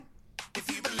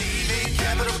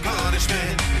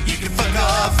punishment. You can fuck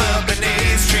off up an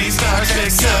A's tree. Star Trek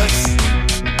sucks.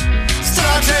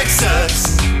 Star Trek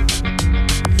sucks.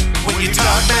 When you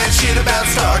talk mad shit about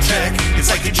Star Trek, it's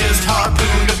like you just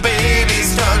harpooned a baby.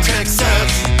 Star Trek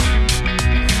sucks.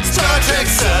 Star Trek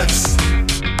sucks.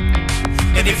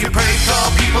 And if you prank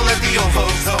call people at the old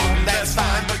folks home, that's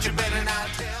fine, but you better not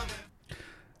tell them.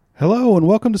 Hello and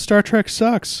welcome to Star Trek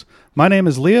Sucks. My name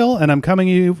is Leal and I'm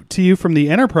coming to you from the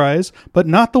Enterprise, but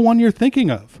not the one you're thinking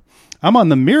of. I'm on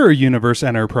the Mirror Universe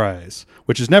Enterprise,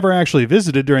 which is never actually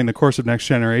visited during the course of Next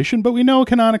Generation, but we know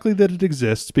canonically that it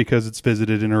exists because it's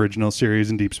visited in original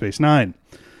series in Deep Space Nine.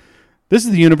 This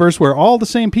is the universe where all the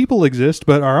same people exist,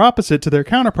 but are opposite to their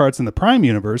counterparts in the Prime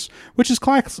Universe, which is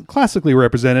classically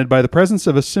represented by the presence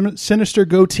of a sinister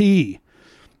goatee.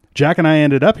 Jack and I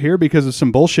ended up here because of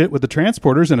some bullshit with the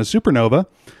transporters and a supernova.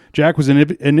 Jack was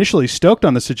initially stoked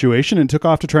on the situation and took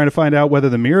off to try to find out whether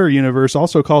the Mirror Universe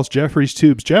also calls Jeffrey's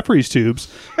tubes.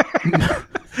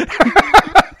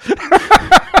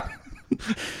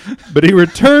 But he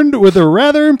returned with a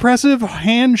rather impressive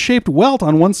hand-shaped welt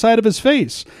on one side of his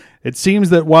face. It seems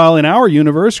that while in our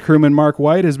universe, crewman Mark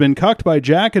White has been cucked by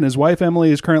Jack and his wife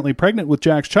Emily is currently pregnant with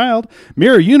Jack's child,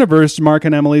 Mirror Universe Mark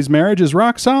and Emily's marriage is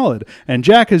rock solid, and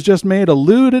Jack has just made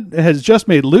lewd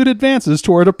advances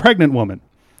toward a pregnant woman.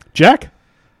 Jack?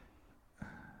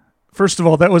 First of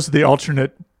all, that was the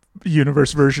alternate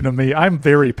universe version of me. I'm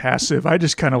very passive. I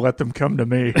just kind of let them come to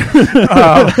me.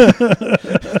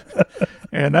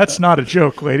 And that's not a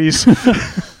joke, ladies.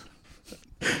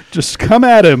 Just come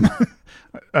at him.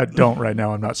 I don't right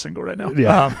now. I'm not single right now.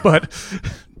 Yeah. But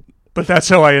that's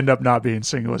how I end up not being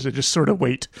single, is I just sort of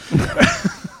wait.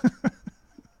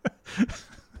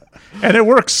 And it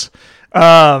works.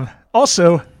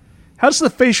 Also, how's the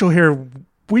facial hair?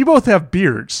 We both have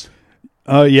beards.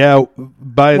 Yeah.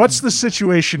 What's the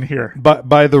situation here?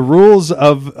 By the rules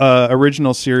of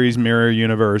original series Mirror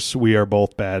Universe, we are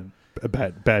both bad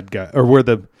guy, or We're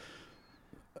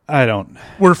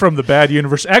from the bad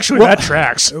universe. Actually, that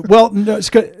tracks. Well, no,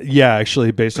 yeah,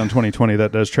 actually, based on 2020,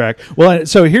 that does track. Well,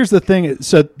 so here's the thing.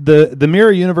 So the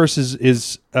Mirror Universe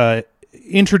is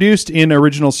introduced in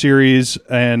original series,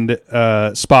 and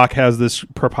Spock has this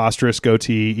preposterous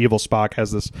goatee. Evil Spock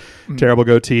has this terrible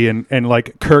goatee, and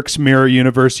like Kirk's Mirror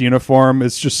Universe uniform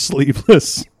is just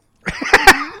sleeveless.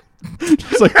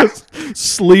 It's like a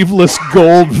sleeveless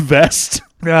gold vest.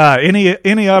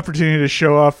 Any opportunity to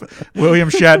show off William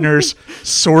Shatner's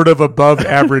sort of above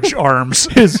average arms.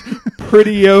 His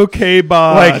pretty okay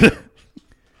bod. Like,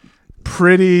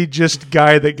 pretty just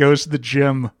guy that goes to the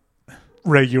gym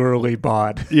regularly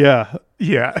bod. Yeah.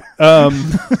 Yeah. But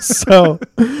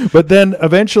then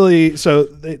eventually, so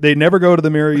they never go to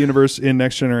the Mirror Universe in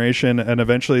Next Generation, and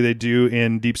eventually they do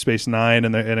in Deep Space Nine,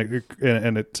 and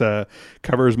it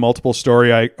covers multiple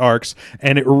story arcs,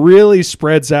 and it really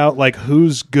spreads out like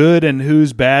who's good and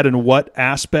who's bad and what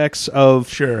aspects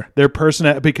of their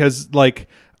personality, because like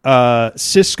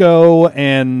Cisco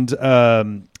and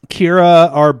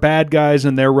Kira are bad guys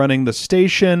and they're running the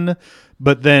station.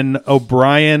 But then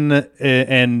O'Brien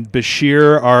and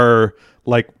Bashir are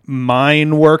like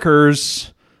mine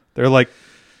workers. They're like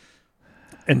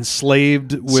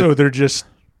enslaved. So they're just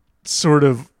sort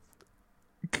of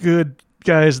good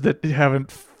guys that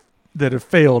have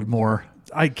failed more.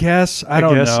 I guess. I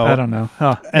don't know.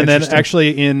 Huh, and then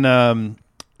actually in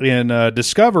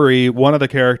Discovery, one of the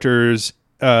characters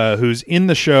who's in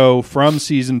the show from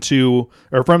season 2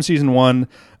 or from season 1.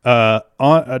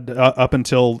 Up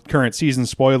until current season,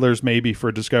 spoilers maybe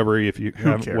for Discovery if you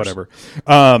have whatever.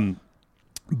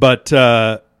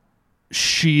 But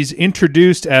she's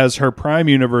introduced as her Prime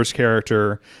Universe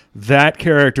character. That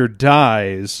character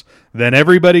dies. Then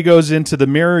everybody goes into the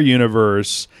Mirror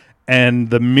Universe, and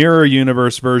the Mirror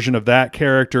Universe version of that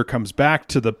character comes back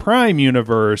to the Prime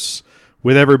Universe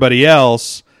with everybody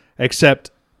else,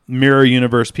 except Mirror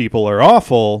Universe people are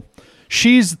awful.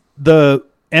 She's the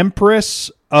Empress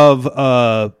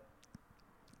of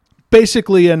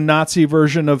basically a Nazi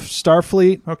version of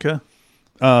Starfleet. Okay.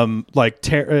 Like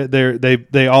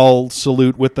they all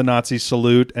salute with the Nazi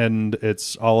salute, and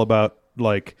it's all about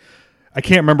like I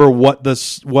can't remember what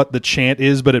the chant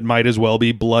is, but it might as well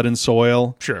be blood and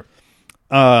soil. Sure.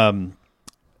 And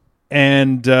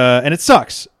it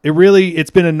sucks. It's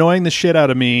been annoying the shit out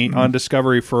of me on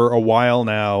Discovery for a while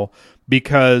now,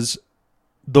 because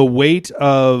the weight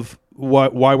of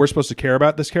why we're supposed to care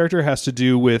about this character has to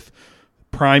do with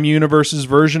Prime Universe's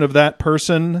version of that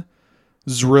person's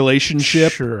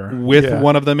relationship with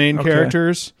one of the main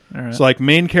characters. Right. So like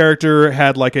main character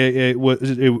had like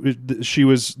she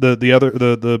was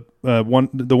the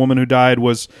woman who died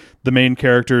was the main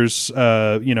character's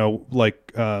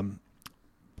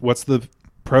what's the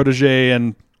protege,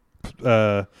 and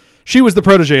she was the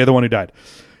protege of the one who died.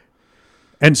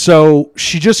 And so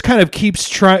she just kind of keeps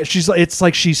trying. It's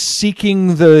like she's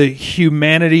seeking the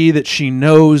humanity that she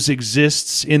knows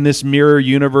exists in this mirror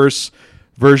universe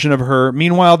version of her.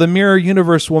 Meanwhile, the mirror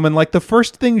universe woman, like the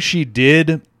first thing she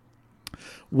did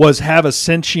was have a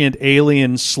sentient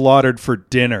alien slaughtered for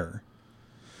dinner.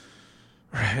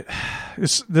 Right.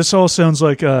 This all sounds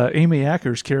like Amy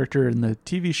Acker's character in the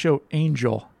TV show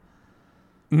Angel.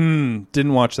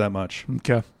 Didn't watch that much.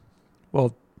 Okay.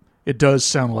 Well, it does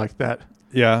sound like that.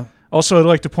 Yeah. Also, I'd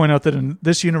like to point out that in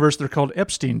this universe, they're called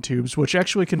Epstein tubes, which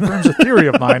actually confirms a theory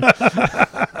of mine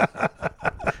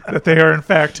that they are, in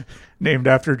fact, named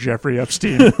after Jeffrey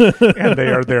Epstein, and they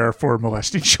are there for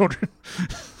molesting children.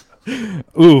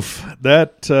 Oof.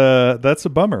 That's a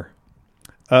bummer.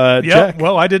 Yeah. Jack,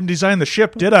 Well, I didn't design the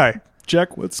ship, did I?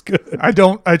 Jack, what's good? I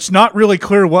don't. It's not really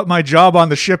clear what my job on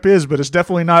the ship is, but it's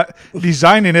definitely not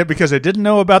designing it because I didn't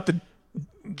know about the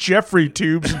Jeffrey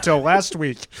tubes until last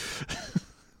week.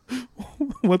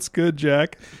 What's good,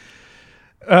 Jack?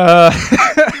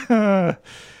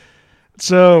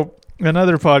 So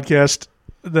another podcast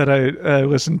that I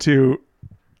listened to,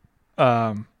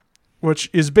 which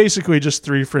is basically just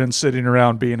three friends sitting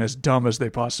around being as dumb as they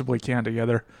possibly can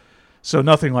together. So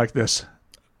nothing like this.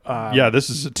 Yeah, this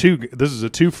is a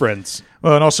two friends.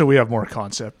 Well, and also we have more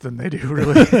concept than they do,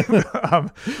 really.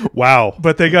 Wow.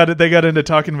 But they got into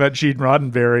talking about Gene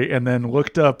Roddenberry, and then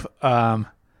looked up some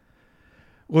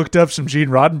Gene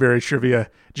Roddenberry trivia.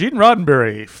 Gene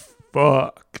Roddenberry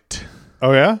fucked.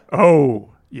 Oh yeah. Oh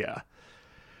yeah.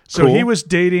 So Cool. he was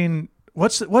dating.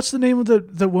 What's the name of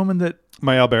the woman that?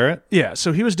 Mayal Barrett. Yeah.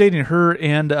 So he was dating her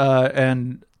and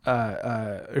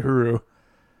Uhuru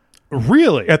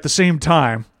Really? at the same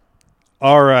time,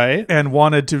 All right. and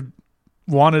wanted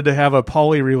to have a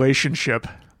poly relationship.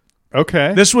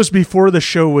 Okay. This was before the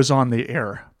show was on the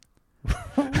air.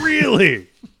 Really?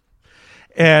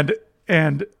 And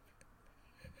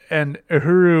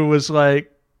Uhuru was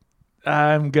like,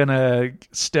 I'm gonna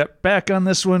step back on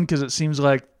this one because it seems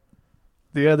like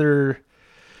the other.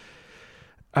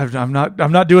 I'm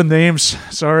not doing names.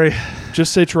 Sorry.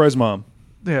 Just say Troy's mom.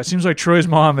 Yeah, it seems like Troy's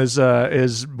mom is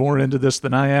more into this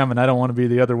than I am, and I don't want to be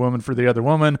the other woman for the other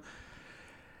woman.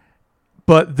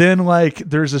 But then, like,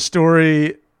 there's a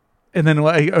story, and then,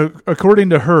 like, according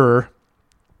to her,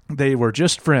 they were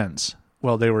just friends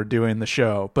while they were doing the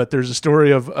show. But there's a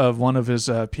story of one of his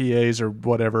PAs or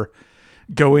whatever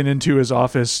going into his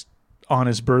office on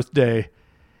his birthday,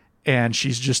 and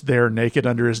she's just there naked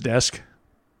under his desk,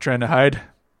 trying to hide.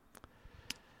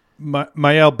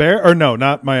 Mayal Barrett, or no,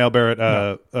 not Mayal Barrett.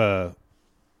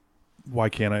 Why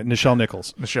can't I? Nichelle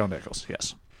Nichols. Nichelle Nichols,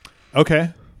 yes.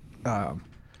 Okay.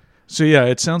 So yeah,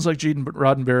 it sounds like Gene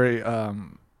Roddenberry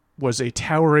was a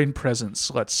towering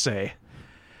presence, let's say.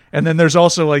 And then there's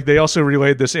also, like, they also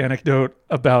relayed this anecdote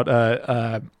about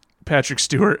Patrick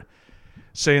Stewart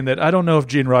saying that I don't know if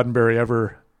Gene Roddenberry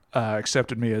ever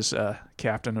accepted me as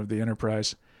captain of the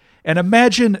Enterprise. And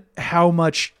imagine how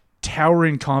much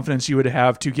towering confidence you would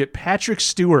have to get Patrick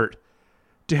Stewart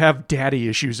to have daddy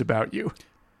issues about you.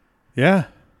 Yeah.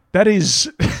 That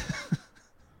is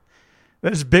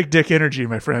that is big dick energy,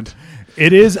 my friend.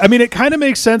 It is. I mean, it kind of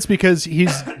makes sense because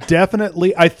he's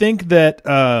definitely. I think that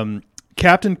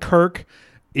Captain Kirk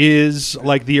is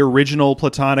like the original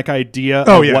platonic idea of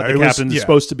what the captain is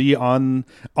supposed to be on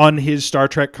his Star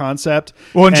Trek concept.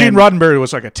 Well, and Gene Roddenberry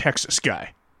was like a Texas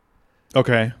guy.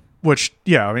 Okay. Which,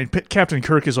 yeah, I mean, Captain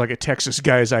Kirk is like a Texas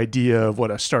guy's idea of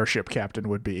what a starship captain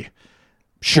would be.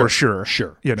 Sure.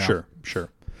 You know? Sure.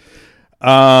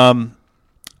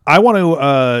 I want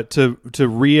to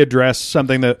readdress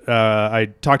something that I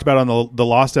talked about on the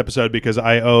Lost episode because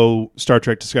I owe Star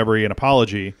Trek Discovery an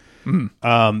apology.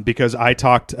 Because I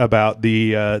talked about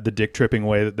the dick tripping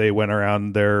way that they went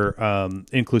around their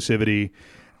inclusivity,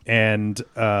 and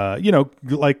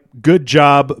like, good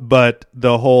job, but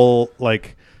the whole,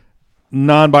 like,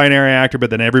 non-binary actor, but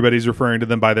then everybody's referring to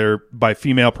them by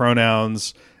female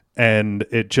pronouns, and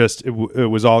it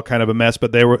was all kind of a mess.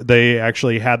 But they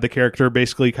actually had the character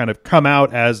basically kind of come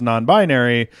out as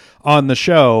non-binary on the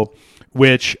show,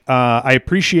 which I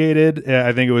appreciated.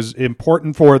 I think it was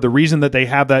important for the reason that they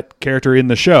have that character in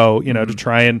the show, to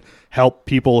try and help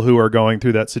people who are going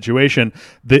through that situation.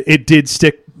 It did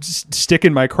stick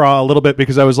in my craw a little bit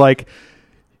because I was like,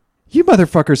 you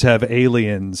motherfuckers have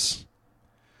aliens.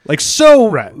 Like,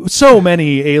 so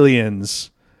many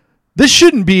aliens. There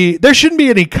shouldn't be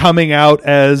any coming out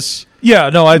as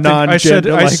I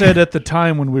said at the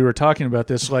time when we were talking about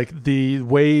this, like, the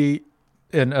way,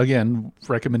 and again,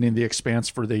 recommending The Expanse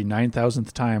for the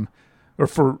 9,000th time, or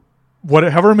for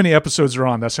however many episodes are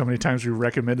on, that's how many times we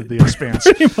recommended The Expanse.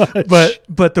 Pretty much.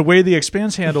 But the way The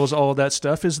Expanse handles all of that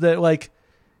stuff is that, like,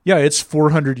 yeah, it's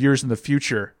 400 years in the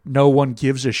future. No one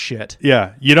gives a shit.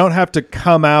 Yeah, you don't have to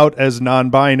come out as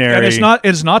non-binary. And it's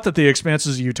not that The Expanse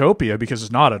is a utopia, because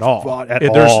it's not at all. All.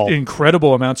 There's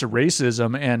incredible amounts of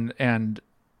racism and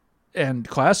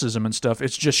classism and stuff.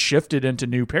 It's just shifted into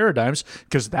new paradigms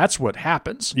because that's what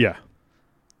happens. Yeah.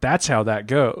 That's how that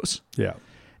goes. Yeah.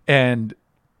 And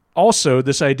also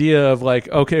this idea of like,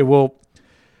 okay, well,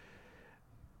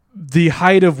 the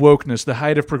height of wokeness, the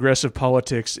height of progressive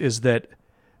politics is that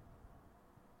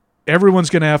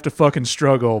everyone's going to have to fucking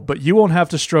struggle, but you won't have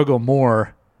to struggle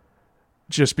more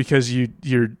just because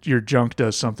your junk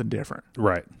does something different.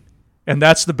 Right. And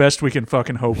that's the best we can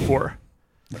fucking hope for.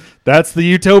 That's the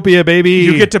utopia, baby.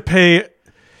 You get to pay...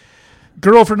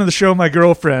 Girlfriend of the show, my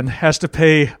girlfriend, has to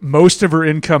pay most of her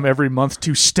income every month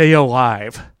to stay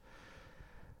alive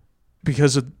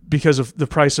because of the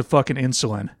price of fucking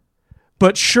insulin.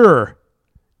 But sure,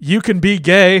 you can be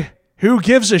gay. Who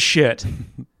gives a shit?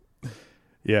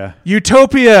 Yeah.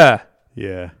 Utopia.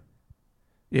 Yeah.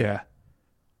 Yeah.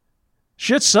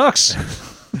 Shit sucks.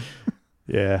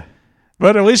 Yeah.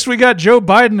 But at least we got Joe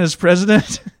Biden as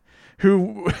president,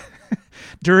 who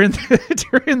during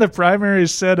the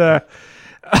primaries said,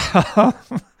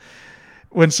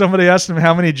 when somebody asked him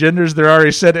how many genders there are,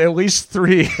 he said at least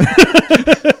 3.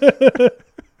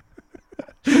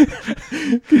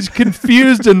 He's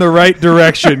confused in the right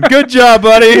direction. Good job,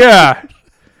 buddy. Yeah.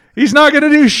 He's not going to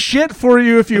do shit for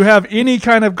you if you have any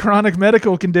kind of chronic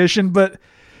medical condition, but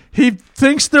he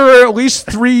thinks there are at least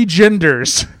 3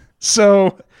 genders.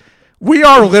 So we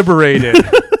are liberated.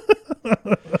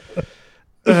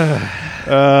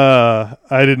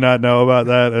 I did not know about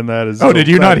that, and that is... Oh, did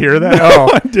you not hear that? Oh,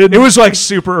 I didn't. It was like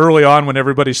super early on when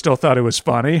everybody still thought it was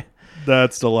funny.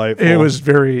 That's delightful. He was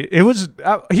very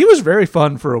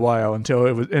fun for a while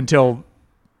until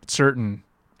certain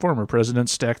former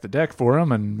presidents stacked the deck for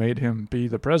him and made him be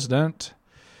the president.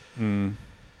 And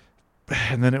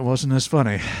then it wasn't as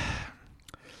funny.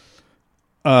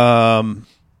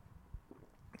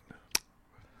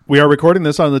 We are recording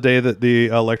this on the day that the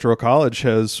Electoral College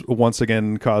has once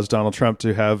again caused Donald Trump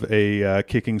to have a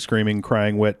kicking, screaming,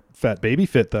 crying, wet, fat baby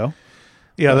fit, though.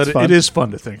 Yeah, That's fun. it is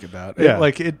fun to think about. Yeah.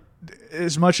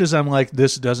 As much as I'm like,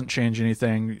 this doesn't change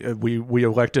anything, we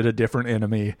elected a different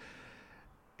enemy,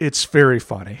 it's very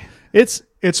funny. It's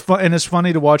fun, and it's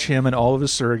funny to watch him and all of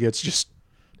his surrogates just...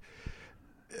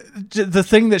 The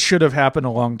thing that should have happened a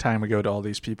long time ago to all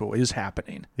these people is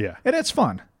happening. Yeah. And it's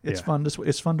fun. It's Yeah.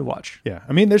 It's fun to watch. Yeah.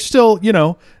 I mean, there's still,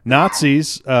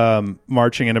 Nazis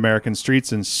marching in American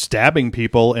streets and stabbing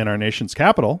people in our nation's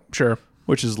capital. Sure.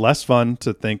 Which is less fun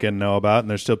to think and know about. And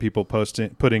there's still people putting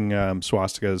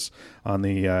swastikas on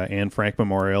the Anne Frank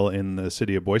Memorial in the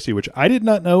city of Boise, which I did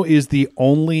not know is the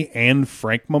only Anne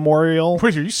Frank Memorial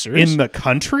Wait, are you serious? in the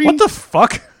country. What the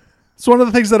fuck? It's one of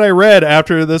the things that I read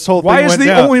after this whole thing Why is went the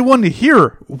down. only one to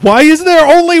hear? Why is there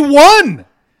only one?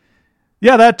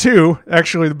 Yeah, that too.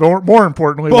 Actually, more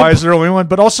importantly, why is there only one?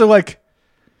 But also, like,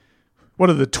 what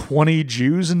are the 20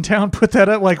 Jews in town put that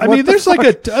up? Like, I mean, there's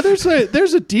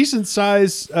there's a decent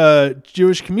sized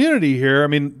Jewish community here. I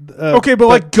mean, okay, but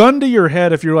like, gun to your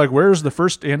head, if you're like, where's the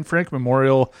first Anne Frank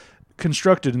Memorial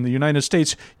constructed in the United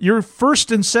States? Your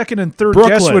first and second and third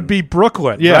guess would be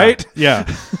Brooklyn, right? Yeah,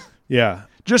 yeah.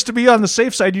 Just to be on the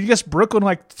safe side, you guess Brooklyn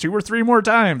like 2 or 3 more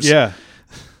times. Yeah.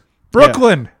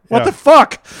 Brooklyn. Yeah. What Yeah. the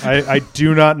fuck? I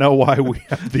do not know why we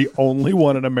have the only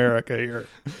one in America here,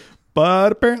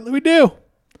 but apparently we do.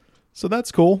 So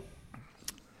that's cool.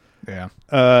 Yeah.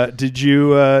 Did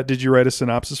you write a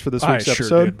synopsis for this week's episode?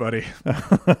 Sure did, buddy.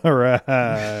 All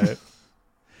right.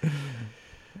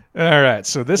 All right.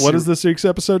 So What is this week's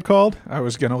episode called? I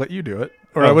was going to let you do it.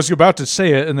 Or I was about to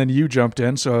say it, and then you jumped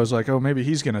in, so I was like, oh, maybe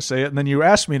he's going to say it. And then you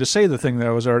asked me to say the thing that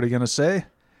I was already going to say.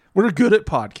 We're good at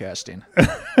podcasting.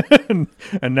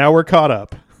 And now we're caught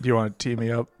up. Do you want to tee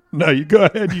me up? No, you go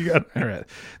ahead. You got. All right.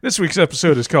 This week's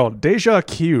episode is called Deja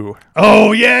Q.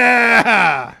 Oh,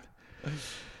 yeah!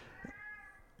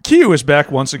 Q is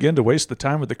back once again to waste the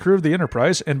time with the crew of the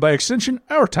Enterprise, and by extension,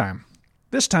 our time.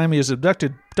 This time he has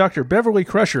abducted Dr. Beverly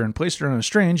Crusher and placed her in a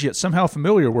strange yet somehow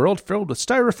familiar world filled with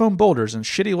styrofoam boulders and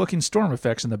shitty-looking storm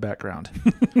effects in the background.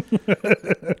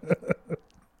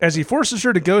 As he forces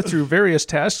her to go through various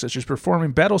tasks, such as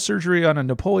performing battle surgery on a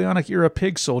Napoleonic-era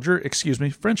pig soldier,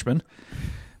 Frenchman,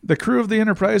 the crew of the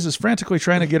Enterprise is frantically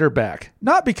trying to get her back.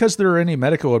 Not because there are any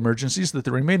medical emergencies that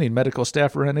the remaining medical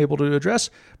staff are unable to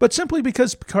address, but simply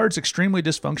because Picard's extremely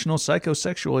dysfunctional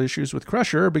psychosexual issues with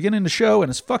Crusher are beginning to show, and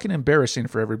it's fucking embarrassing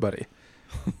for everybody.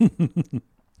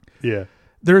 Yeah.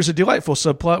 There is a delightful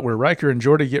subplot where Riker and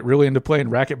Geordi get really into playing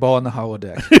racquetball on the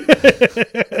holodeck.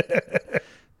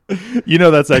 You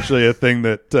know, that's actually a thing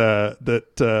that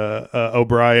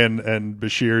O'Brien and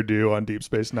Bashir do on Deep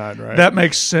Space Nine, right? That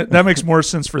makes sense. That makes more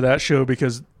sense for that show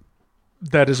because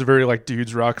that is a very like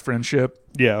dudes rock friendship.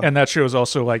 Yeah, and that show is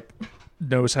also like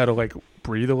knows how to like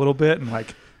breathe a little bit and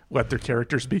like let their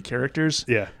characters be characters.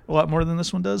 Yeah, a lot more than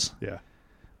this one does. Yeah,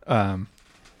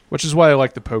 which is why I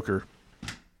like the poker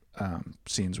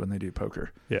scenes when they do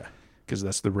poker. Yeah, because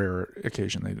that's the rare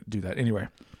occasion they do that. Anyway.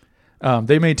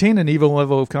 They maintain an even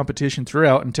level of competition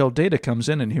throughout until Data comes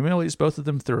in and humiliates both of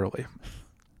them thoroughly.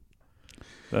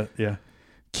 Yeah.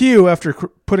 Q, after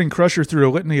putting Crusher through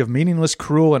a litany of meaningless,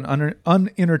 cruel, and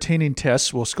unentertaining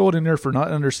tests while scolding her for not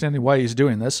understanding why he's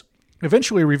doing this,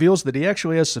 eventually reveals that he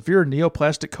actually has severe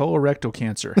neoplastic colorectal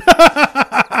cancer,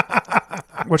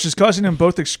 which is causing him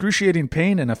both excruciating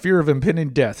pain and a fear of impending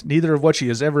death, neither of which he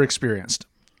has ever experienced.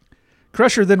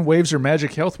 Crusher then waves her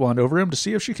magic health wand over him to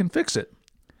see if she can fix it.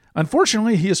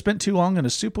 Unfortunately, he has spent too long in a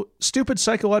stupid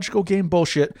psychological game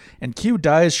bullshit, and Q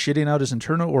dies shitting out his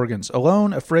internal organs,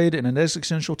 alone, afraid, and in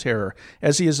existential terror,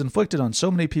 as he is inflicted on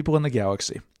so many people in the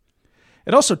galaxy.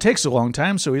 It also takes a long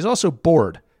time, so he's also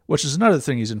bored, which is another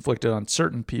thing he's inflicted on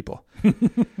certain people.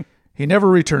 He never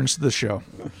returns to the show.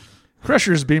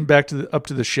 Crusher is beamed back up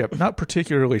to the ship, not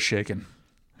particularly shaken.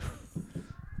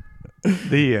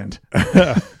 The end.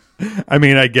 I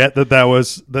mean, I get that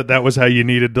was how you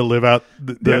needed to live out.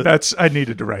 I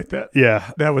needed to write that.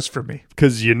 Yeah, that was for me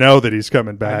because you know that he's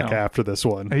coming back after this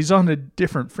one. He's on a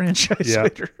different franchise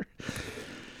later.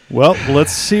 Well,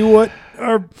 let's see what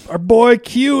our boy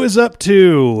Q is up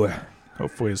to.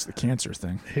 Hopefully, it's the cancer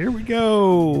thing. Here we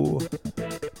go.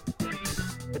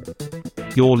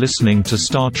 You're listening to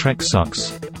Star Trek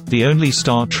Sucks, the only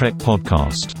Star Trek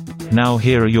podcast. Now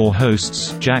here are your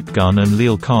hosts, Jack Gunn and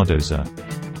Leal Cardoza.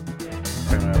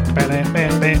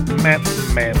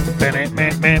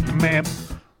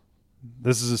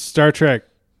 This is a Star Trek.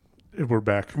 We're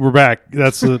back.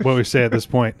 That's what we say at this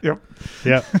point.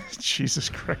 Yep. Jesus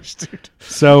Christ, dude.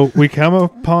 So we come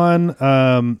upon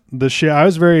the ship. I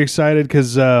was very excited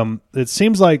because it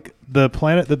seems like the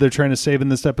planet that they're trying to save in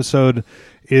this episode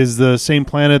is the same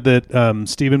planet that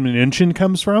Stephen Mnuchin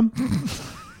comes from.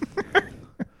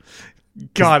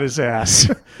 Got his ass.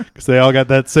 Because they all got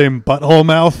that same butthole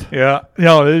mouth. Yeah.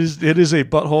 No, it is a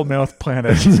butthole mouth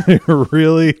planet.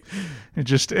 Really? And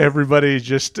just everybody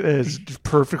just has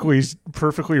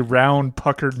perfectly round,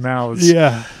 puckered mouths.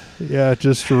 Yeah. Yeah,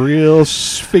 just real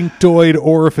sphinctoid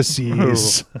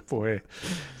orifices. Oh, boy.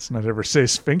 Let's not ever say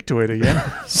sphinctoid again.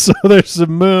 So there's a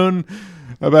moon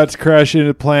about to crash into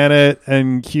a planet,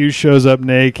 and Q shows up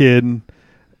naked,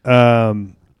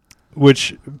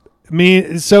 which...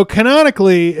 So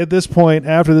canonically, at this point,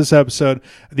 after this episode,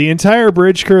 the entire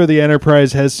bridge crew of the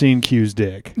Enterprise has seen Q's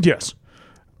dick. Yes.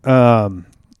 So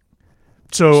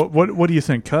what do you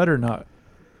think? Cut or not?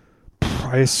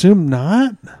 I assume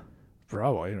not.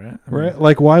 Probably, right? Right?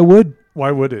 Like, why would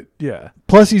it? Yeah.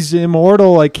 Plus, he's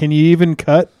immortal. Like, can you even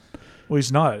cut? Well,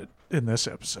 he's not in this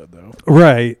episode, though.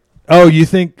 Right. Oh, you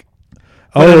think?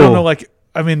 But I don't know. Like,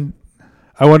 I mean.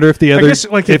 I wonder if the other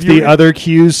other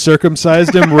Qs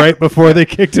circumcised him right before they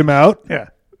kicked him out. Yeah,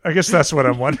 I guess that's what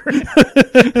I'm wondering.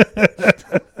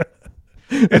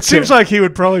 It seems like he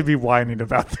would probably be whining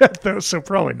about that, though, so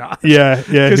probably not. Yeah,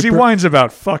 because he whines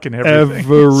about fucking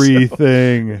everything.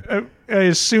 Everything. So, I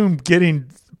assume getting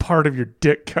part of your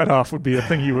dick cut off would be a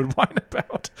thing you would whine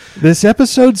about. This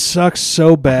episode sucks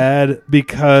so bad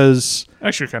because... I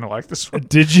actually kind of like this one.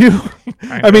 Did you?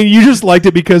 I mean, you just liked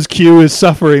it because Q is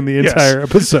suffering the entire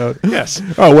episode. Yes.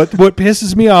 Oh, what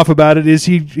pisses me off about it is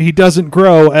he doesn't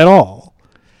grow at all.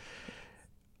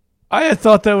 I had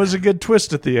thought that was a good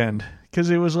twist at the end because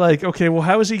it was like, okay, well,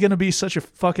 how is he going to be such a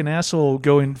fucking asshole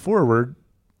going forward?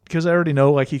 Because I already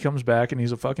know, like, he comes back and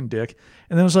he's a fucking dick.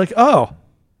 And then it was like, oh,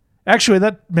 actually,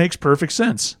 that makes perfect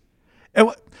sense.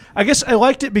 And I guess I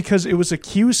liked it because it was a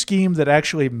Q scheme that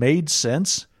actually made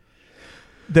sense.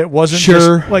 That wasn't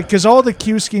just like, because all the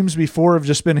Q schemes before have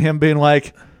just been him being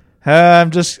like, I'm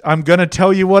going to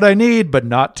tell you what I need, but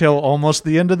not till almost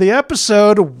the end of the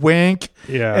episode. Wink.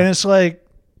 Yeah. And it's like,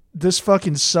 this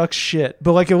fucking sucks shit.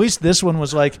 But like, at least this one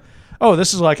was like, oh,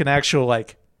 this is like an actual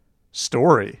like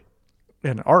story,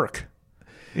 an arc,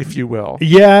 if you will.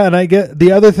 Yeah. And I get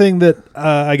the other thing that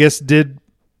I guess did,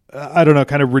 I don't know,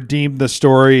 kind of redeem the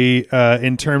story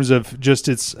in terms of just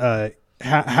its,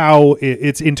 how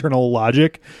its internal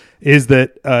logic is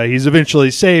that he's eventually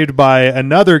saved by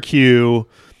another Q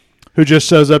who just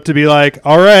shows up to be like,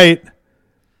 all right,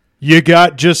 you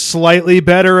got just slightly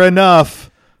better enough.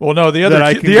 Well, no, the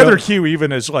other Q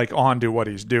even is like on to what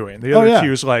he's doing. The other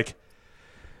Q is like,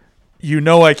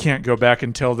 I can't go back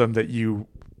and tell them that you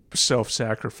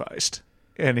self-sacrificed.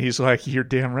 And he's like, you're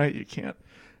damn right you can't,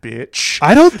 bitch.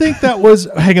 I don't think that was...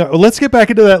 Hang on. Let's get back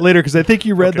into that later because I think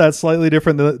you read that slightly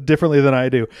differently than I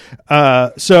do.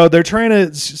 So they're trying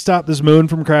to stop this moon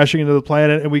from crashing into the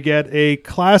planet, and we get a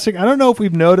classic... I don't know if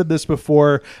we've noted this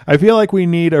before. I feel like we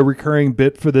need a recurring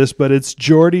bit for this, but it's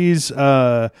Geordi's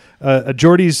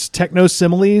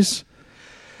techno-similes.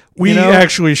 We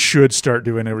actually should start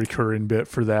doing a recurring bit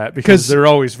for that because they're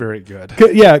always very good.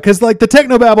 Yeah, because like the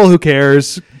technobabble, who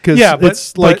cares? Because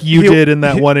it's like you did in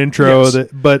that one intro. Yes.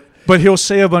 But he'll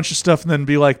say a bunch of stuff and then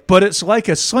be like, but it's like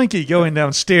a slinky going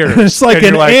downstairs. It's like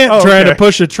an ant trying to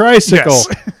push a tricycle. Yes.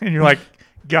 And you're like,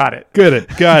 got it. Good.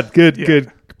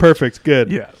 Good. Perfect.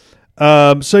 Good. Yeah.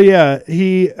 So yeah,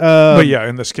 he. But yeah,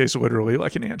 in this case, literally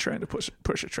like an ant trying to push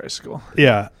a tricycle.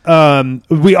 Yeah.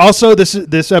 We also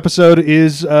this episode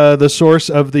is the source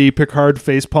of the Picard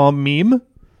facepalm meme.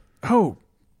 Oh,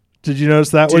 did you notice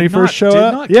that when he first showed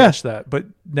up? Did not catch that, but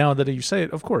now that you say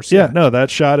it, of course. Yeah. No, that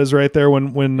shot is right there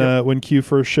when Q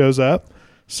first shows up.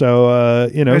 So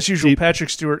as usual,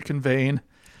 Patrick Stewart conveying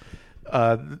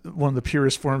one of the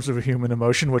purest forms of a human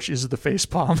emotion, which is the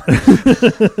facepalm,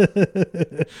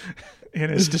 in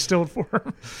its distilled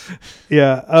form.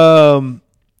 Yeah.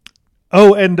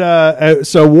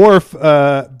 So Worf,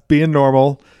 being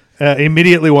normal,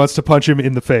 immediately wants to punch him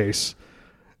in the face.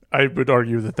 I would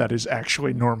argue that is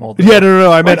actually normal, though. Yeah,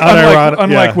 no. I meant unironic.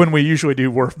 Unlike when we usually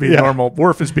do Worf being normal,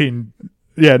 Worf is being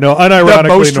unironically the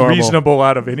most normal. Reasonable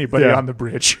out of anybody on the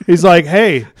bridge. He's like,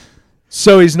 hey,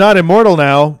 so he's not immortal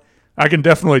now. I can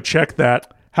definitely check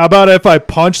that. How about if I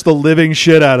punch the living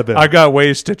shit out of him? I got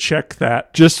ways to check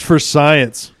that. Just for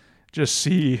science. Just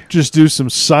do some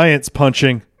science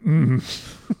punching. I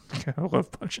love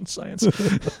punching science.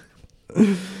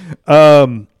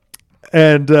 And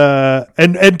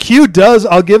Q does.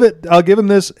 I'll give him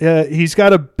this. He's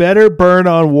got a better burn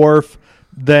on Worf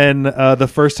than the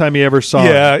first time he ever saw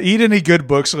him. Yeah, Eat Any Good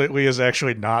Books lately is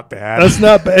actually not bad. That's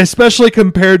not bad, especially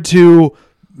compared to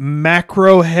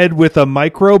Macro Head with a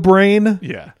micro brain.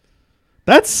 Yeah.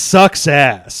 That sucks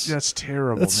ass. That's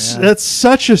terrible, man. That's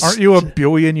such a... Aren't you a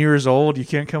billion years old? You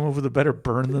can't come up with a better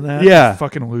burn than that? Yeah. You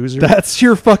fucking loser. That's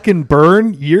your fucking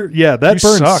burn? That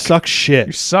burn sucks shit.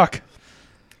 You suck.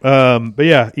 But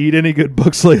yeah, Eat Any Good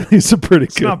Books lately is a pretty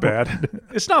good Not bad.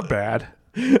 It's not bad.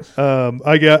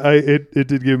 It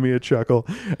did give me a chuckle.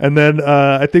 And then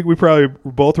I think we probably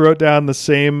both wrote down the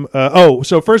same...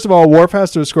 so first of all, Worf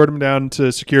has to escort him down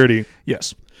to security.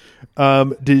 Yes.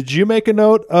 Did you make a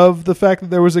note of the fact that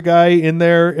there was a guy in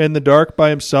there in the dark by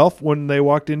himself when they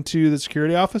walked into the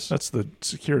security office? That's the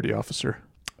security officer.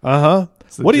 Uh-huh.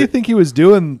 What do you think he was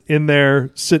doing in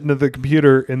there sitting at the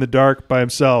computer in the dark by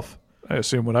himself? I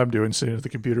assume what I'm doing, sitting at the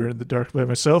computer in the dark by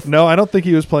myself. No, I don't think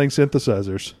he was playing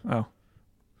synthesizers. Oh.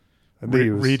 I think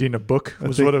he was reading a book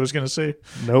what I was going to say.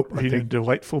 Nope. Reading a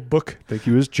delightful book. I think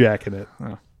he was jacking it.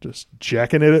 Oh. Just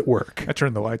jacking it at work. I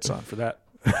turned the lights on for that.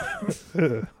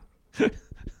 I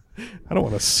don't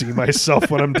want to see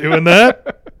myself when I'm doing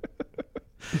that.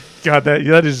 God,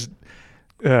 that is...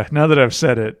 now that I've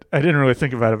said it, I didn't really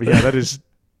think about it, but yeah, that is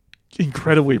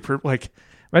incredibly...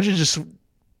 imagine just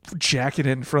jacking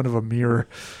it in front of a mirror.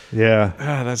 Yeah.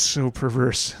 That's so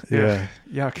perverse. Yeah.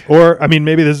 Yuck. Or, I mean,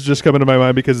 maybe this is just coming to my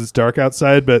mind because it's dark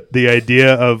outside, but the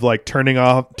idea of like turning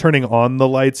on the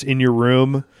lights in your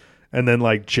room and then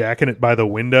like jacking it by the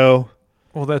window.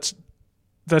 Well, that's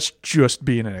just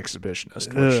being an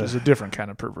exhibitionist, which is a different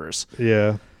kind of perverse.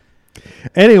 Yeah.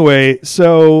 Anyway,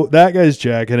 so that guy's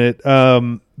jacking it.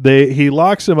 He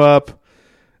locks him up.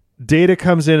 Data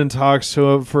comes in and talks to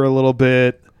him for a little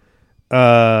bit.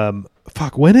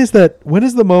 When is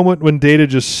the moment when Data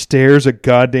just stares a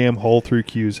goddamn hole through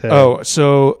Q's head? Oh,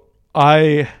 so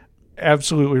I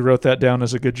absolutely wrote that down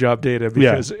as a good job, Data,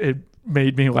 because it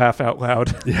made me laugh out loud,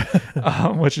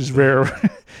 which is rare.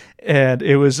 And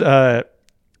it was so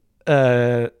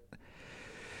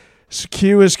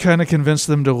Q has kind of convinced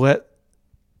them to let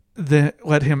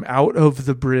him out of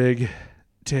the brig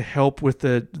to help with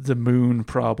the moon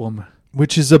problem.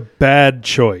 Which is a bad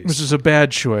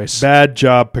choice. Bad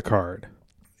job, Picard.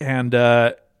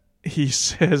 And he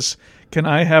says, "Can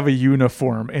I have a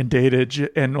uniform?" And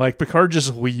Data and Picard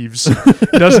just leaves,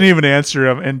 doesn't even answer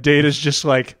him, and Data's just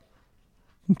like,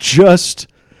 just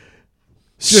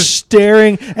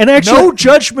staring, and actually no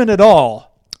judgment at all.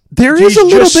 There is a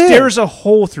little bit. Stares a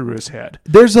hole through his head.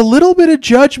 There's a little bit of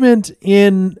judgment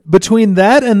in between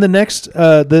that and the next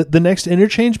the next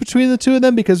interchange between the two of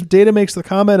them, because Data makes the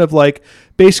comment of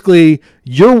basically,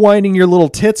 you're whining your little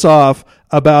tits off.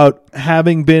 about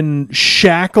having been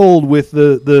shackled with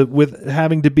with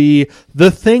having to be the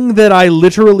thing that I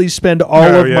literally spend all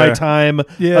of my time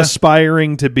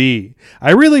aspiring to be.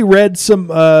 I really read some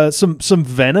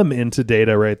venom into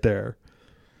Data right there.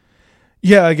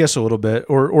 Yeah, I guess a little bit,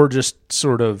 or just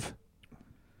sort of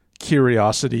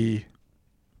curiosity.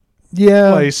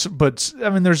 Yeah, place, but I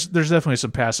mean, there's definitely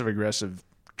some passive aggressive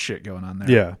shit going on there.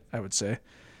 Yeah, I would say.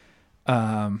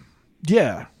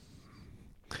 Yeah.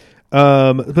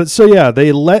 But so yeah,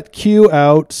 they let Q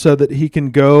out so that he can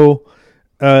go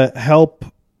help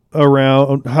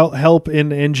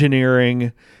in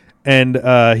engineering, and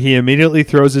he immediately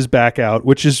throws his back out,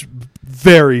 which is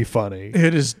very funny.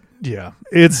 It is. Yeah,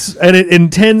 it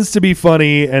intends to be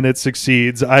funny, and it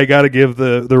succeeds. I got to give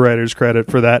the writers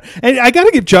credit for that, and I got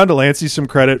to give John Delancey some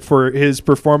credit for his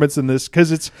performance in this,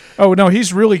 because it's. Oh no,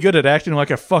 he's really good at acting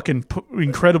like a fucking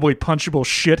incredibly punchable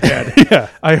shithead. Yeah,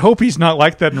 I hope he's not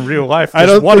like that in real life. I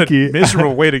don't think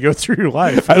miserable way to go through your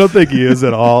life. I don't think he is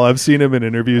at all. I've seen him in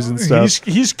interviews and stuff.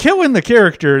 He's killing the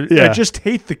character. Yeah. I just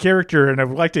hate the character, and I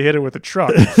would like to hit it with a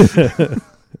truck.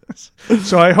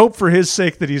 So I hope for his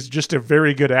sake that he's just a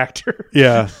very good actor.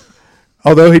 Yeah.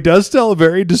 Although he does tell a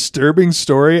very disturbing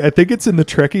story. I think it's in the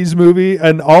Trekkies movie,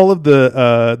 and all of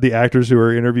the actors who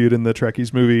are interviewed in the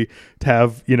Trekkies movie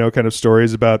have, kind of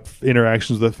stories about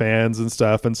interactions with the fans and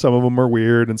stuff, and some of them are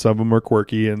weird and some of them are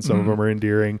quirky and some of them are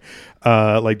endearing.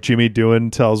 Like Jimmy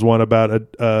Doohan tells one about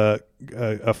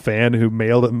a fan who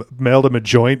mailed him a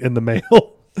joint in the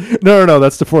mail. No,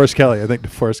 that's DeForest Kelley. I think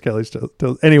DeForest Kelley's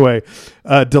anyway.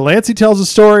 Delancey tells a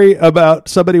story about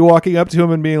somebody walking up to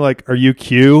him and being like, "Are you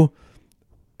Q?"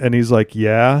 And he's like,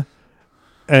 "Yeah."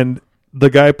 And the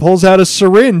guy pulls out a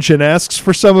syringe and asks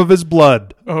for some of his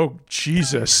blood. Oh,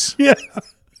 Jesus. Yeah.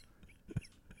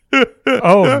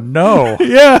 Oh, no.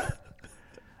 Yeah.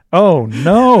 Oh,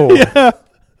 no. Yeah.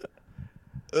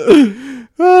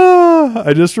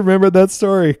 I just remembered that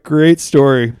story. Great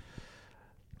story.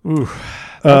 Ooh.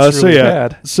 That's really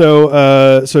bad.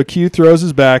 So Q throws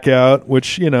his back out,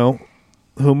 which, whom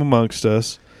amongst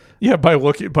us? Yeah,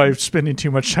 by spending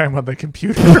too much time on the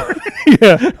computer.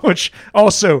 Yeah, which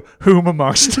also whom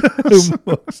amongst us? Whom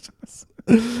amongst us?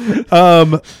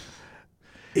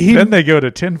 Then they go to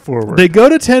 10 forward. They go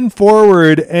to 10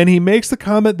 forward, and he makes the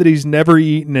comment that he's never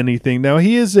eaten anything. Now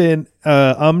he is an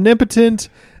omnipotent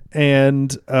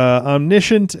and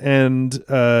omniscient and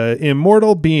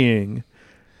immortal being.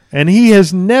 And he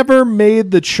has never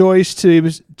made the choice to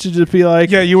just be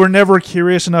like... Yeah, you were never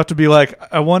curious enough to be like,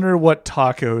 I wonder what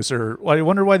tacos are... I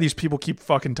wonder why these people keep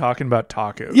fucking talking about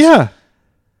tacos. Yeah.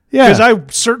 Yeah. Because I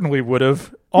certainly would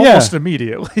have almost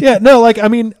immediately. Yeah, no,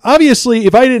 obviously,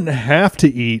 if I didn't have to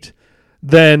eat,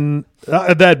 then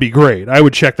that'd be great. I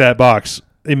would check that box.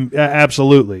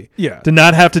 Absolutely. Yeah. To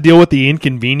not have to deal with the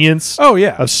inconvenience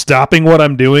of stopping what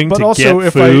I'm doing but to also,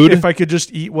 get food. If I could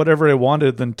just eat whatever I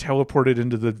wanted, then teleport it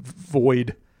into the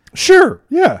void. Sure.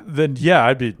 Yeah. Then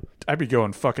I'd be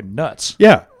going fucking nuts.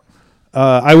 Yeah.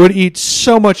 I would eat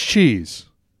so much cheese.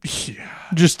 Yeah.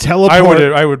 Just teleport.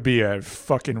 I would be a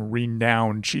fucking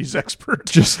renowned cheese expert.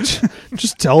 Just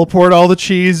teleport all the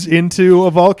cheese into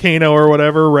a volcano or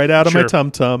whatever right out of my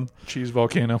tum-tum. Cheese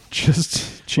volcano.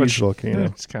 Just cheese volcano.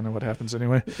 That's kind of what happens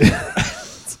anyway.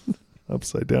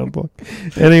 Upside down book.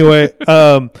 Anyway,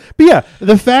 but yeah,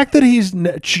 the fact that he's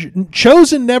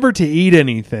chosen never to eat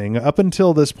anything up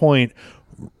until this point,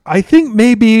 I think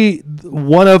maybe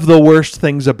one of the worst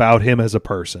things about him as a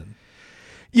person.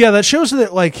 Yeah, that shows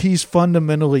that he's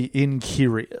fundamentally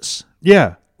incurious.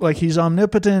 Yeah. He's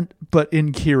omnipotent but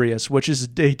incurious, which is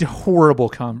a horrible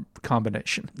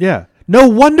combination. Yeah. No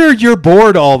wonder you're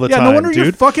bored all the time, Yeah, no wonder dude.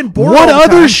 you're fucking bored What all the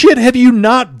other time. shit have you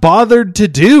not bothered to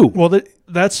do? Well,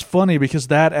 that's funny because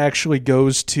that actually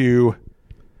goes to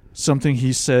something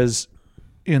he says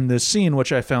in this scene,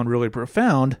 which I found really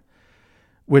profound,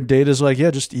 when Data's like,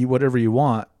 yeah, just eat whatever you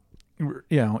want.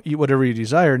 Eat whatever you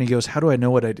desire. And he goes, how do I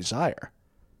know what I desire?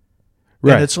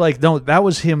 Right. And it's like, no, that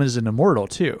was him as an immortal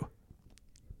too.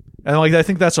 And I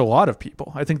think that's a lot of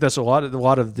people. I think that's a lot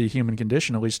of the human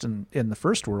condition, at least in the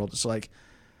first world. It's like,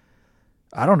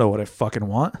 I don't know what I fucking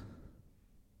want.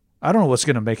 I don't know what's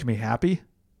going to make me happy.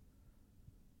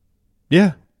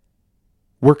 Yeah.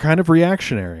 We're kind of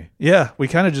reactionary. Yeah. We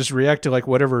kind of just react to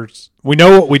whatever. We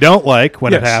know what we don't like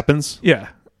when it happens. Yeah.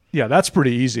 Yeah. That's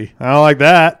pretty easy. I don't like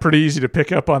that. Pretty easy to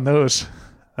pick up on those.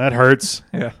 That hurts.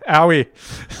 Yeah. Owie.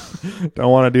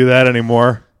 Don't want to do that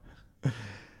anymore.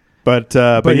 But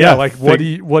yeah, what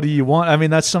do you want? I mean,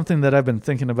 that's something that I've been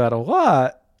thinking about a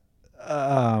lot.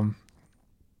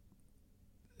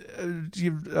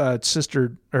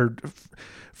 Sister or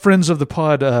friends of the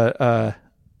pod,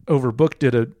 Overbooked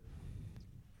did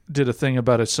did a thing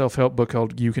about a self-help book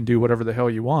called You Can Do Whatever the Hell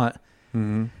You Want.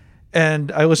 Mm-hmm.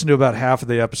 And I listened to about half of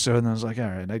the episode, and I was like, all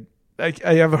right,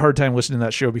 I have a hard time listening to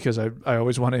that show because I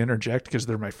always want to interject because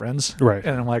they're my friends. Right.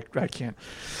 And I'm like, I can't.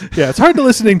 Yeah, it's hard to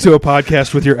listening to a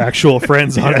podcast with your actual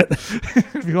friends on it.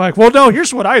 Be like, well, no,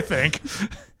 here's what I think.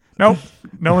 Nope.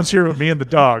 No one's here with me and the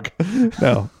dog.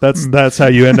 No, that's how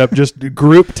you end up just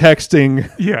group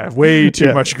texting. Yeah, way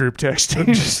too much group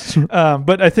texting.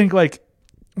 But I think like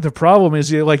the problem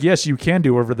is like, yes, you can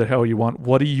do whatever the hell you want.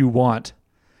 What do you want?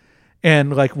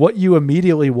 And like what you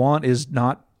immediately want is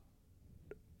not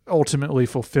ultimately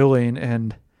fulfilling.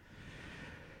 And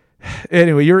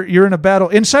anyway, you're in a battle.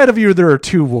 Inside of you, there are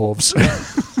two wolves,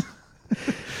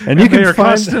 and you can they are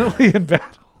find constantly in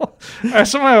battle.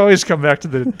 Somehow I always come back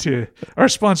to our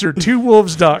sponsor,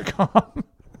 twowolves.com.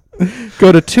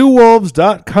 Go to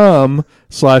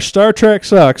twowolves.com/Star Trek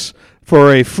Sucks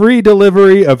for a free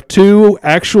delivery of 2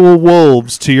 actual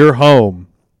wolves to your home.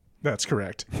 That's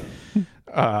correct.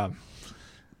 Star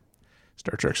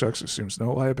Trek Sucks assumes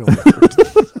no liability.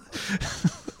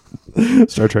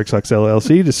 Star Trek Sucks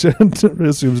LLC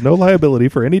assumes no liability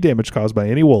for any damage caused by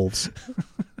any wolves.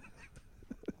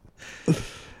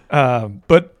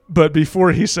 But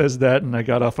before he says that, and I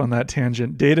got off on that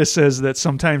tangent, Data says that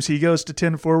sometimes he goes to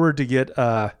 10 forward to get,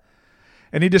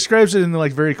 and he describes it in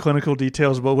like very clinical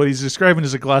details, but what he's describing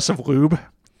is a glass of lube.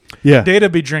 Yeah. Data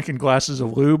be drinking glasses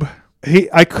of lube.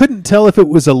 I couldn't tell if it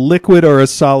was a liquid or a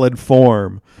solid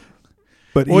form.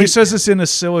 But Well, he says it's in a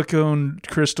silicone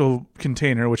crystal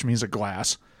container, which means a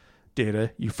glass.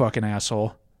 Data, you fucking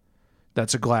asshole.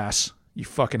 That's a glass. You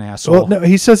fucking asshole. Well, no,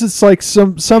 he says it's like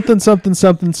something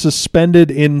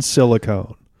suspended in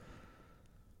silicone.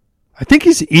 I think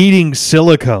he's eating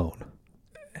silicone.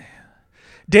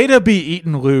 Data be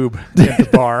eating lube at the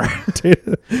bar.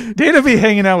 Data be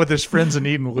hanging out with his friends and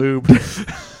eating lube.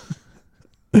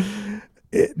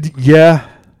 Yeah.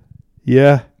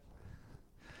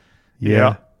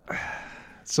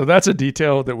 So that's a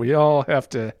detail that we all have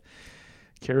to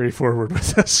carry forward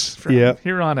with us from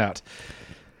here on out.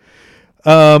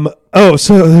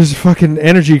 So there's a fucking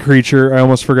energy creature. I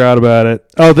almost forgot about it.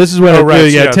 Oh, this is when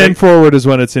 10 forward is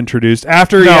when it's introduced.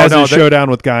 After he has his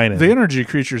showdown with Guinan. The energy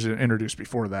creature's introduced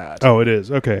before that. Oh, it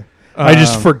is. Okay. I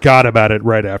just forgot about it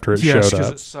right after it showed up. Yes,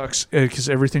 because it sucks. Because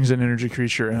everything's an energy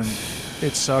creature, and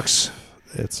it sucks.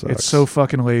 It sucks. It's so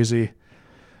fucking lazy.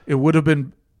 It would have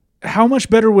been... How much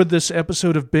better would this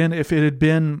episode have been if it had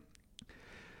been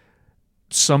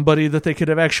somebody that they could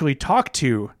have actually talked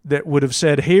to that would have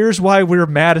said, here's why we're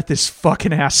mad at this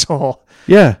fucking asshole.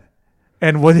 Yeah.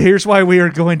 And here's why we are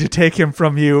going to take him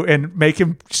from you and make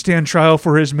him stand trial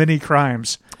for his many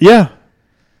crimes. Yeah.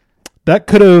 That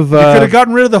could have... You could have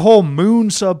gotten rid of the whole moon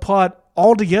subplot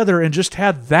altogether and just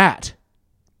had that.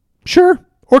 Sure.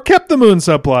 Or kept the moon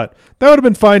subplot. That would have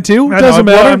been fine too. Doesn't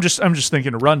matter. I'm just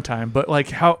thinking of runtime, but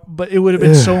like but it would have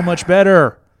been so much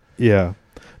better. Yeah.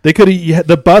 They could have,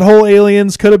 the butthole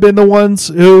aliens could have been the ones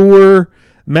who were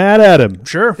mad at him.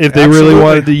 Sure. If they really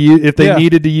wanted to use, if they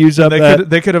needed to use up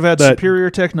they could have had superior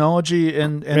technology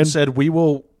and said, we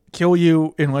will kill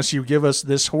you unless you give us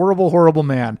this horrible, horrible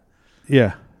man.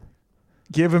 Yeah.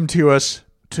 Give him to us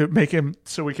to make him,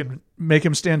 so we can make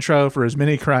him stand trial for his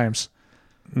many crimes.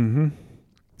 Mm-hmm.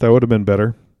 That would have been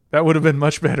better. That would have been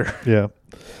much better. Yeah.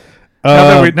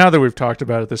 Now that we've talked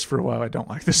about it this for a while, I don't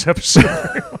like this episode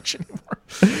very much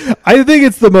anymore. I think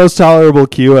it's the most tolerable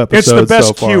Q episode. It's the best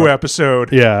so far. Q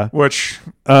episode. Yeah. Which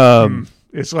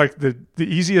it's like the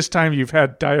easiest time you've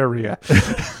had diarrhea.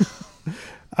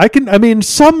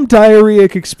 Some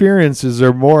diarrheic experiences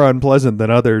are more unpleasant than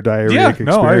other diarrheic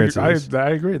experiences.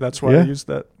 I agree. That's why I used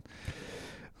that.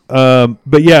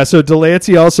 But yeah, so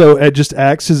Delancey also just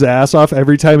acts his ass off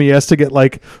every time he has to get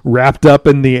like wrapped up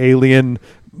in the alien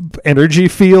energy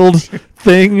field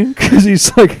thing because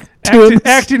he's like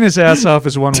acting his ass off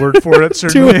is one word for it.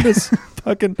 Certainly, doing this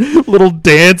fucking little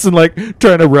dance and like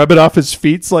trying to rub it off his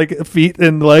feet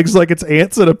and legs like it's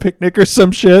ants at a picnic or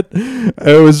some shit.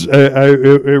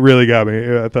 It really got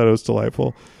me. I thought it was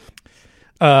delightful.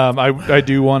 I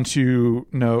do want to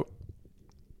note.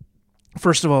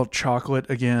 First of all, chocolate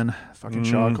again, fucking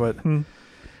chocolate, and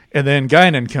then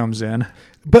Guinan comes in.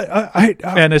 But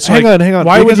and it's hang on.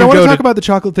 Why would you I want go to talk about the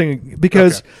chocolate thing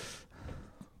because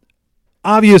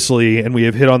obviously, and we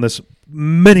have hit on this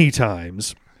many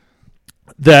times,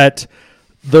 that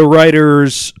the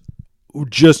writers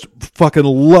just fucking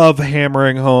love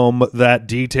hammering home that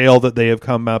detail that they have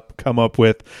come up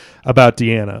with about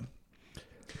Deanna.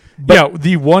 But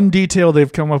the one detail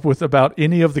they've come up with about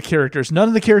any of the characters, none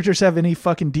of the characters have any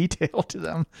fucking detail to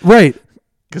them. Right.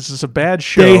 Because it's a bad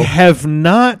show. They have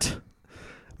not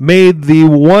made the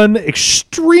one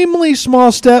extremely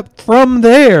small step from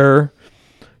there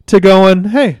to going,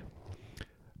 hey,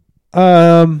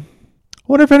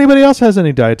 wonder if anybody else has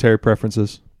any dietary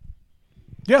preferences.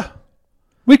 Yeah.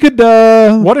 We could...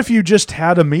 What if you just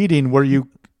had a meeting where you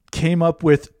came up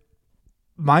with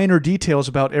minor details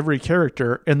about every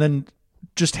character and then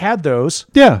just had those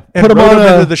and put them wrote on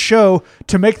them into the show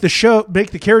to make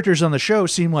the characters on the show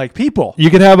seem like people.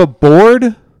 You could have a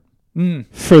board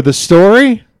for the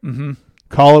story. Mm-hmm.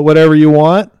 Call it whatever you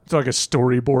want. It's like a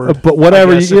storyboard. But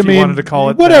whatever you wanted to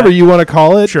call it, whatever that. you want to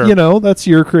call it, Sure. That's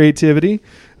your creativity.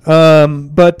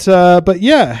 But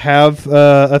yeah, have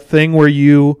a thing where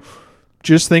you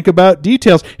just think about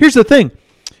details. Here's the thing.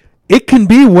 It can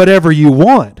be whatever you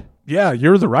want. Yeah,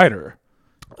 you're the writer.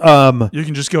 You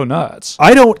can just go nuts.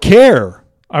 I don't care.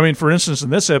 I mean, for instance,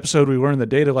 in this episode, we learned that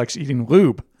Data likes eating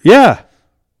lube. Yeah.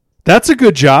 That's a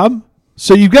good job.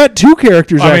 So you've got two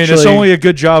characters, I mean, it's only a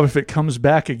good job if it comes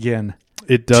back again.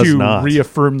 It does to not.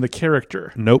 reaffirm the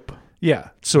character. Nope. Yeah,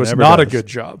 so it's Never not does. a good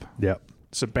job. Yep.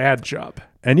 It's a bad job.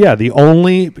 And yeah, the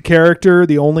only character,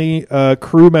 the only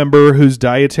crew member whose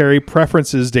dietary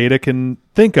preferences Data can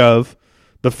think of,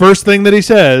 the first thing that he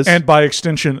says... And by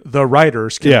extension, the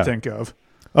writers can think of.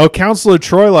 Oh, Counselor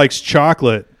Troy likes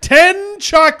chocolate. 10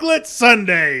 chocolate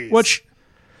sundaes! Which,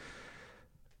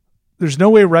 there's no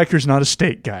way Riker's not a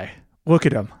steak guy. Look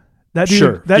at him. That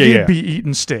dude, dude be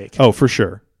eating steak. Oh, for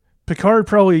sure. Picard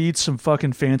probably eats some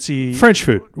fucking fancy... French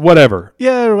food, whatever.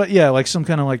 Yeah, like some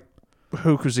kind of like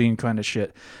haute cuisine kind of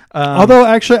shit. Although,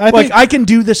 actually, I think... I can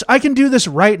do this. I can do this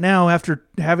right now after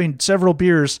having several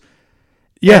beers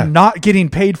and not getting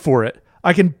paid for it.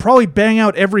 I can probably bang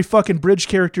out every fucking bridge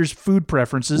character's food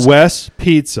preferences. Wes,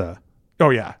 pizza. Oh,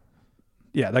 yeah.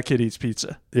 Yeah, that kid eats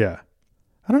pizza. Yeah.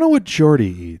 I don't know what Geordi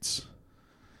eats.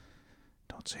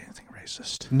 Don't say anything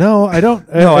racist. No, I don't.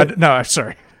 No, I'm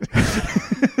sorry.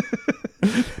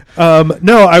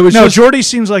 No, I was just... Geordi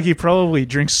seems like he probably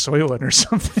drinks Soylent or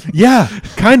something. Yeah,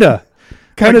 kind of.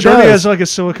 Like Geordi has like a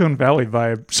Silicon Valley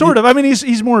vibe. Sort of. I mean,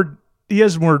 he's more... He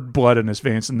has more blood in his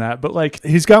veins than that, but like...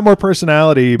 He's got more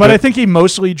personality. But I think he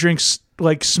mostly drinks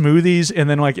like smoothies and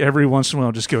then like every once in a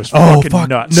while just goes fucking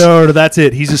nuts. No, that's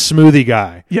it. He's a smoothie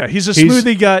guy. Yeah, he's a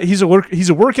smoothie guy. He's a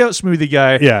workout smoothie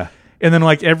guy. Yeah. And then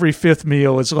like every fifth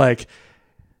meal is like,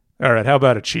 all right, how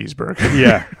about a cheeseburger?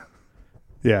 Yeah.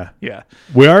 Yeah. Yeah.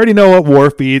 We already know what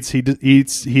Worf eats. He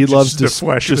loves the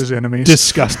flesh of his enemies.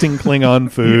 Disgusting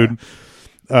Klingon food.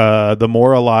 The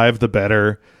more alive, the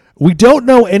better. We don't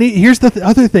know here's the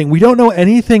other thing. We don't know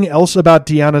anything else about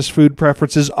Deanna's food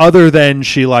preferences other than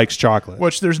she likes chocolate.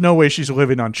 Which there's no way she's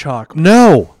living on chocolate.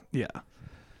 No. Yeah.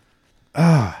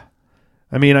 I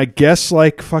mean, I guess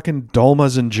like fucking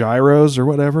dolmas and gyros or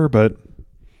whatever, but...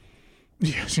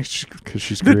 Yeah, because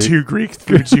she's the Greek. two Greek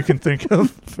foods you can think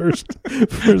of. First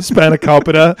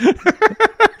spanakopita.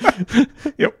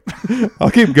 Yep. I'll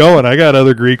keep going. I got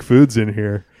other Greek foods in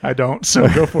here. I don't, so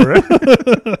go for it.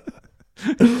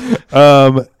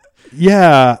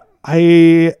 Yeah,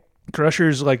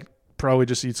 Crusher's like probably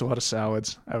just eats a lot of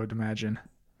salads, I would imagine.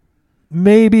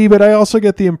 Maybe, but I also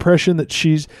get the impression that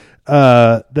she's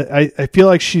that I feel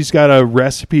like she's got a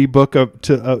recipe book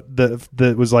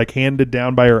that was like handed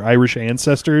down by her Irish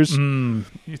ancestors. You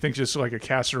think just like a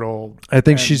casserole? I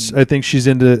think she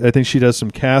does some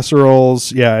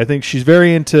casseroles. Yeah, I think she's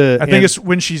very into. I think it's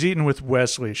when she's eating with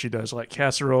Wesley, she does like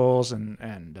casseroles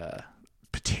and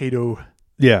potato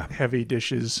heavy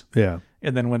dishes. Yeah,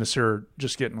 and then when it's her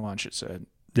just getting lunch, it's a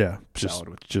salad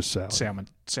with just salad, salmon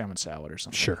salad or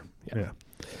something. Sure. Yeah.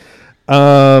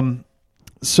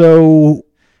 So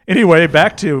anyway,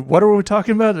 back to what are we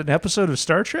talking about? An episode of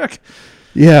Star Trek?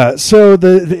 Yeah, so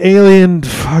the alien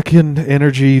fucking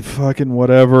energy fucking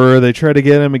whatever, they try to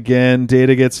get him again,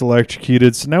 Data gets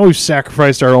electrocuted, so now we've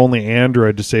sacrificed our only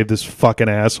android to save this fucking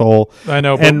asshole. I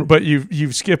know, but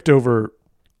you've skipped over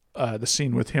the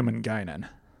scene with him and Guinan.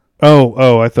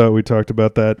 Oh, I thought we talked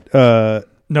about that.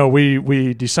 No,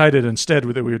 we decided instead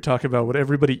that we would talk about what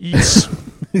everybody eats.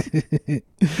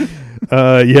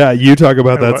 Yeah, you talk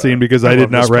about that scene because I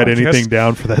did not write anything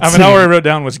down for that scene. All I wrote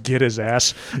down was get his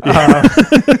ass.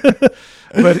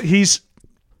 But he's...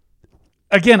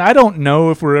 Again, I don't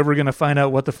know if we're ever going to find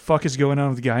out what the fuck is going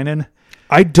on with Guinan.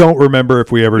 I don't remember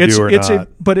if we ever do or not.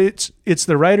 But it's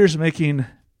the writers making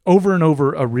over and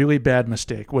over a really bad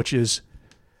mistake, which is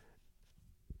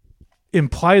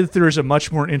imply that there is a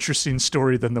much more interesting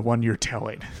story than the one you're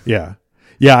telling. Yeah.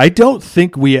 Yeah, I don't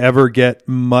think we ever get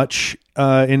much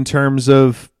in terms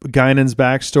of Guinan's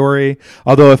backstory.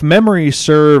 Although if memory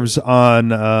serves on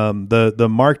the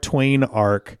Mark Twain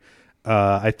arc,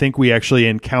 I think we actually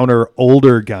encounter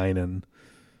older Guinan.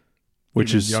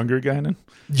 which is younger Guinan.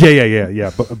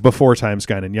 Yeah. Before Times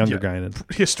Guinan, younger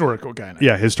Guinan, historical Guinan.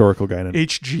 Yeah, historical Guinan.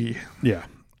 HG. Yeah.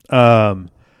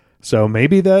 So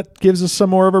maybe that gives us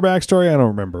some more of her backstory. I don't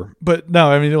remember. But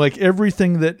no, I mean, like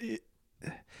everything that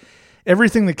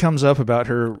comes up about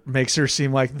her makes her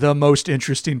seem like the most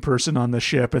interesting person on the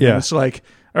ship. And then it's like,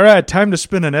 all right, time to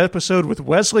spend an episode with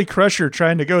Wesley Crusher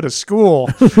trying to go to school.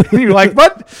 And you're like,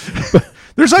 what?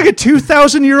 There's like a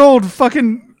 2,000-year-old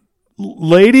fucking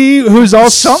lady who's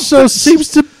also seems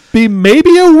to be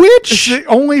maybe a witch. Is the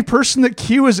only person that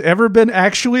Q has ever been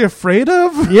actually afraid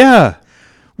of. Yeah.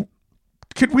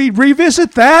 Could we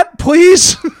revisit that,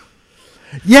 please?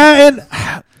 Yeah, and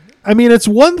I mean, it's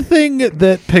one thing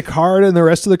that Picard and the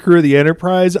rest of the crew of the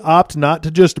Enterprise opt not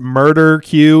to just murder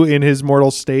Q in his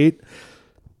mortal state.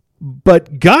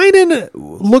 But Guinan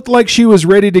looked like she was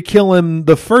ready to kill him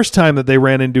the first time that they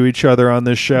ran into each other on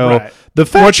this show. Right. The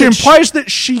fact Which implies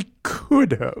that she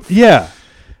could have. Yeah.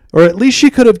 Or at least she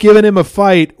could have given him a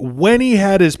fight when he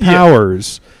had his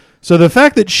powers. Yeah. So the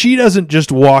fact that she doesn't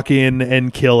just walk in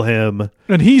and kill him.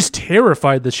 And he's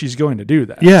terrified that she's going to do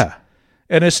that. Yeah.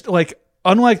 And it's like,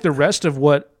 unlike the rest of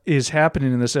what is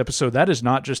happening in this episode, that is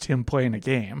not just him playing a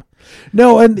game.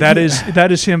 No, and that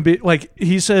is him like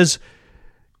he says,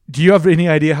 do you have any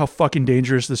idea how fucking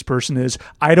dangerous this person is?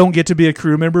 I don't get to be a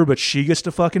crew member, but she gets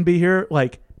to fucking be here.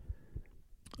 Like,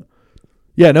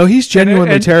 yeah, no, he's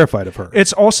genuinely terrified of her.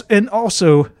 It's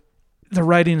also the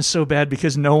writing is so bad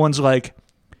because no one's like,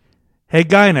 hey,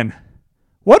 Guinan,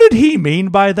 what did he mean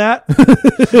by that?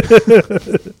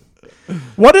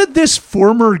 What did this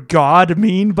former god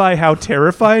mean by how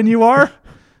terrifying you are?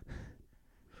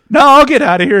 No, I'll get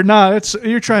out of here. No,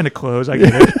 you're trying to close. I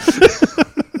get it.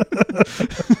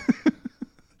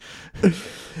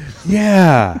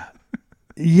 Yeah.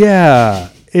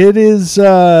 It is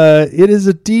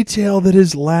a detail that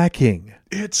is lacking.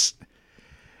 It's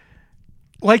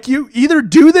like you either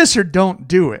do this or don't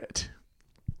do it.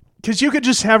 Because you could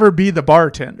just have her be the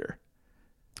bartender.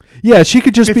 Yeah, she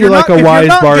could just be like a wise bartender.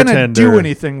 If you're not going to do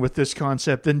anything with this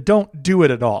concept, then don't do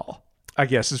it at all, I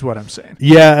guess is what I'm saying.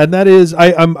 Yeah, and that is,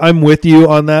 I'm with you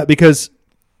on that because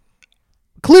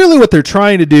clearly what they're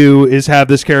trying to do is have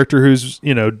this character who's,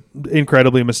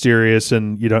 incredibly mysterious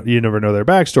and you never know their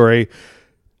backstory.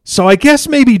 So I guess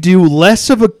maybe do less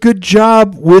of a good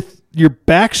job with your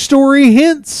backstory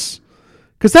hints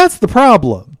because that's the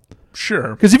problem.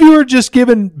 Sure. Because if you were just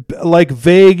given like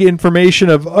vague information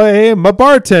of, oh, hey, I'm a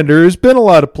bartender who's been a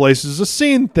lot of places, I've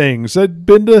seen things, I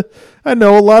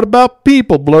know a lot about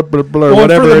people, blah, blah, blah,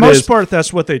 whatever it is. For the most part,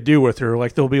 that's what they do with her.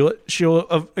 Like she'll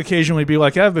occasionally be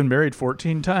like, I've been married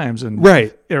 14 times. And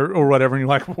right. Or whatever. And you're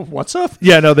like, well, what's up?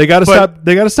 Yeah, no, they got to stop.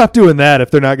 They got to stop doing that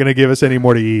if they're not going to give us any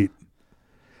more to eat.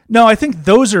 No, I think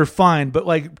those are fine. But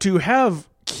like to have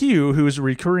Q, who is a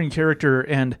recurring character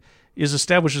and is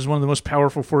established as one of the most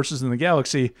powerful forces in the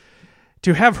galaxy,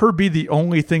 to have her be the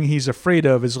only thing he's afraid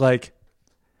of is like,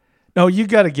 no, you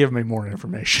got to give me more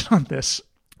information on this.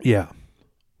 Yeah.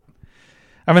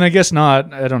 I mean, I guess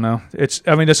not. I don't know. It's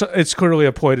clearly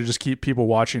a ploy to just keep people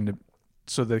watching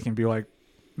so they can be like,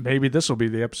 maybe this will be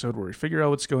the episode where we figure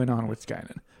out what's going on with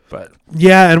Guinan. But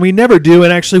yeah, and we never do.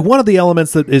 And actually, one of the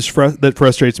elements that that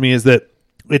frustrates me is that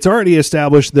it's already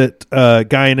established that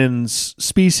Guinan's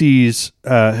species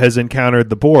has encountered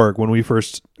the Borg when we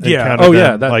first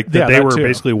encountered them. They were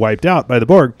basically wiped out by the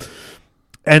Borg.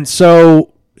 And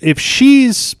so if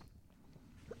she's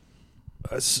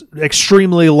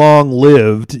extremely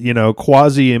long-lived,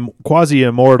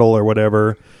 quasi-immortal or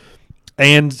whatever,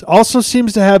 and also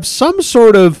seems to have some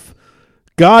sort of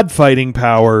God-fighting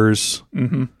powers...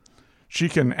 Mm-hmm. She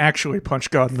can actually punch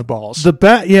God in the balls. The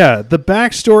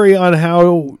backstory on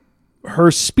how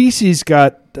her species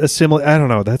got assimilated. I don't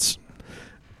know. That's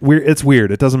weird. It's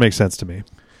weird. It doesn't make sense to me.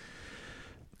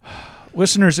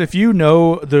 Listeners, if you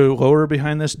know the lore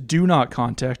behind this, do not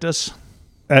contact us.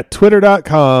 At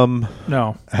twitter.com.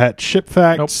 No. At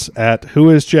shipfacts. Nope. At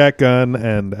whoisjackgun.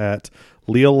 And at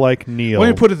Leal Like Neil. Let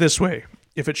me put it this way.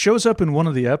 If it shows up in one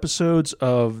of the episodes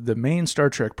of the main Star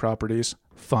Trek properties,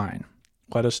 fine.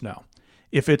 Let us know.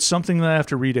 If it's something that I have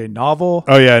to read a novel,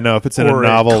 if it's in a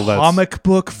novel, that's comic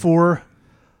book for,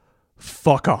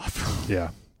 fuck off.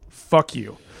 Yeah, fuck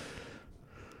you.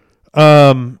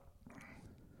 Another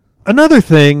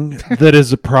thing that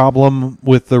is a problem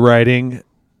with the writing.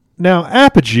 Now,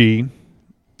 apogee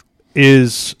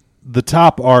is the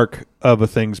top arc of a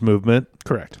thing's movement.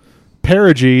 Correct.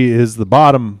 Perigee is the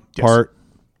bottom part.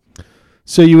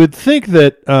 So you would think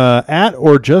that at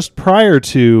or just prior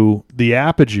to the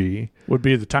apogee would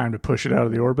be the time to push it out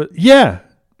of the orbit. Yeah.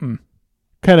 Kind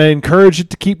of encourage it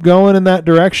to keep going in that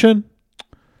direction.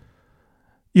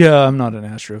 Yeah, I'm not an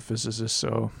astrophysicist,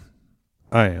 so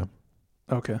I am.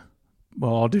 okay.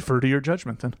 Well, I'll defer to your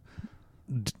judgment then.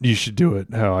 You should do it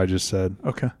how I just said.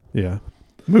 Okay. Yeah.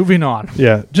 Moving on.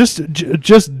 Yeah.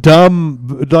 Just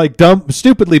dumb,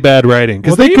 stupidly bad writing.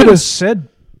 Because Well, they could have said,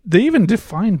 they even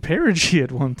defined perigee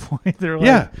at one point. They're like,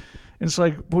 yeah. It's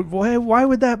like, why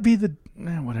would that be the,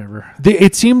 whatever.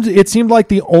 It seemed like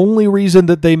the only reason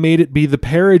that they made it be the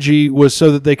perigee was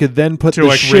so that they could then put the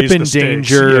ship in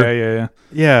danger. Yeah.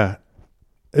 Yeah.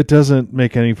 It doesn't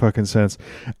make any fucking sense.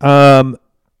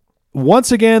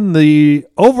 Once again, the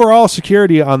overall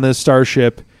security on this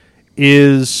starship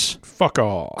is Fuck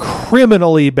all.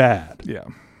 criminally bad. Yeah.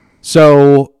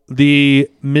 So the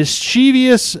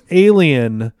mischievous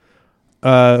alien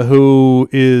who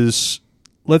is,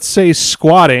 let's say,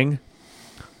 squatting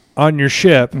on your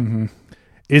ship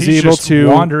is He's able just to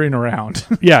wandering around.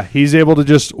 yeah, he's able to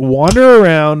just wander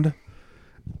around,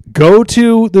 go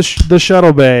to the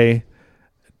shuttle bay,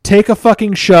 take a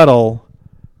fucking shuttle.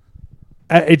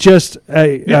 What?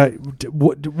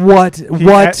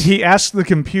 He asked the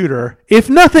computer If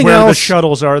nothing where the else,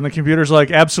 shuttles are, and the computer's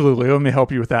like, absolutely, let me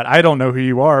help you with that. I don't know who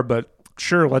you are, but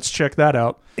sure, let's check that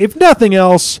out. if nothing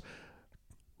else,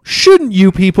 shouldn't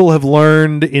you people have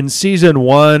learned in season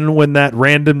 1 when that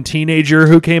random teenager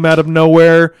who came out of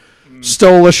nowhere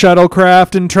stole a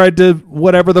shuttlecraft and tried to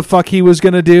whatever the fuck he was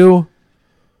going to do?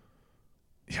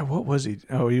 Yeah, what was he?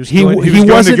 Oh, he was He going to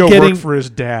wasn't go getting- work for his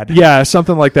dad. Yeah,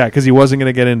 something like that, because he wasn't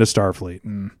going to get into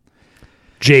Starfleet.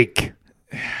 Jake.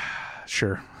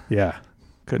 Sure. Yeah.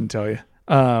 Couldn't tell you.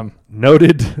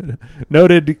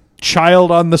 Noted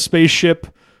child on the spaceship,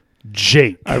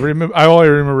 Jake. I remember. I all I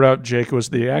remember about Jake was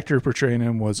the actor portraying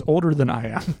him was older than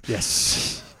I am.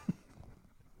 Yes.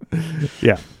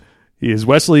 Yeah. He is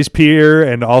Wesley's peer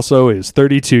and also is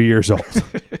 32 years old.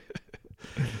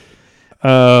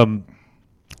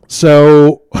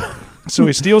 So So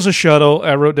he steals a shuttle.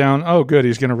 I wrote down, oh, good,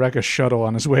 he's going to wreck a shuttle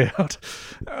on his way out.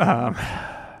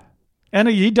 And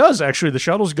he does, actually. The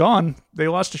shuttle's gone. They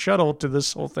lost a shuttle to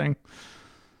this whole thing.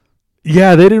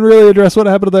 yeah, they didn't really address what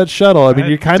happened to that shuttle. I mean,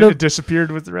 you kind It of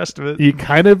disappeared with the rest of it. you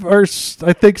kind of are,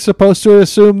 I think, supposed to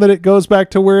assume that it goes back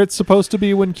to where it's supposed to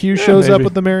be when Q shows up maybe.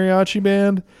 with the mariachi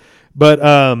band. But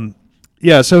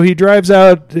yeah, so he drives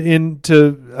out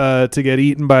to get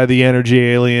eaten by the energy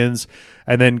aliens,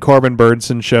 and then Corbin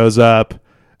Burnson shows up,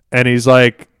 and he's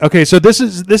like, "Okay, so this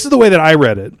is the way that I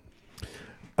read it.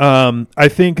 I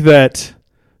think that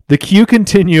the Q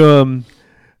continuum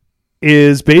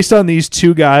is based on these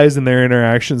two guys and their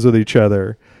interactions with each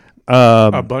other.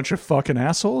 A bunch of fucking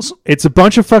assholes? It's a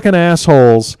bunch of fucking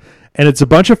assholes, and it's a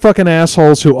bunch of fucking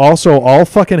assholes who also all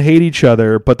fucking hate each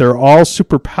other, but they're all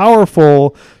super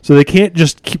powerful, so they can't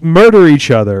just murder each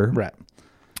other. Right.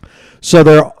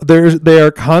 So they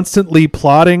are constantly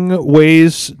plotting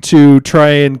ways to try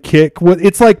and kick.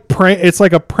 It's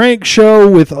like a prank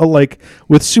show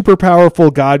with super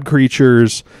powerful god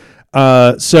creatures.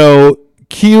 So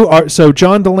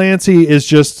John Delancey is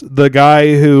just the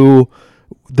guy who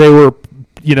they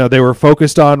were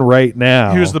focused on right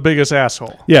now. He was the biggest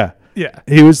asshole. Yeah. Yeah.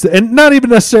 He was, and not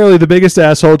even necessarily the biggest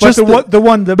asshole, just the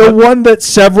one that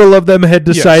several of them had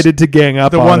decided to gang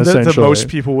up the on. one that the essentially. most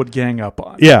people would gang up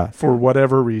on. Yeah. For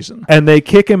whatever reason. And they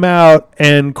kick him out,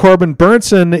 and Corbin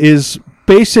Burnson is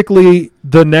basically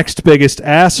the next biggest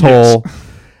asshole. Yes.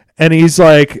 And he's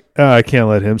like, I can't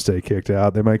let him stay kicked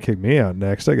out. They might kick me out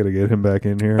next. I got to get him back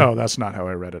in here. Oh, that's not how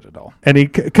I read it at all. And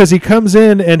because he comes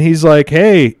in and he's like,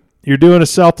 hey, you're doing a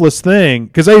selfless thing.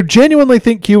 Because I genuinely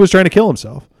think Q was trying to kill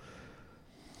himself.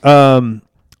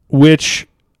 Which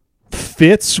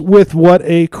fits with what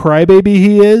a crybaby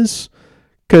he is,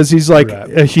 because he's like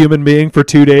a human being for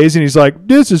 2 days, and he's like,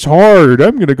 this is hard,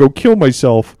 I'm gonna go kill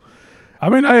myself. I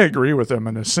mean, I agree with him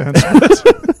in a sense,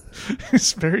 but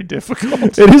it's very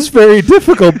difficult. It is very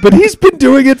difficult, but he's been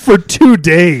doing it for 2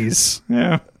 days.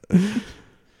 Yeah.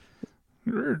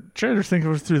 We're trying to think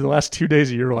of through the last 2 days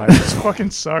of your life. This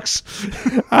fucking sucks.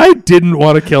 I didn't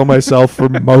want to kill myself for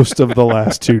most of the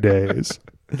last 2 days.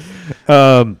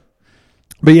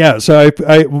 But yeah, so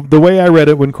I the way I read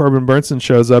it when Corbin Burnson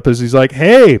shows up is he's like,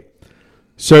 hey,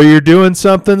 so you're doing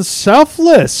something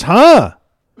selfless, huh?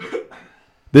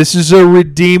 This is a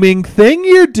redeeming thing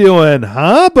you're doing,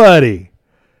 huh, buddy?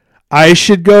 I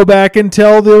should go back and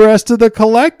tell the rest of the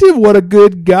collective what a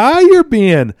good guy you're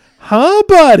being, huh,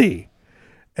 buddy?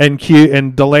 And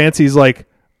Delancey's like,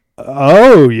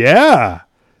 oh, yeah.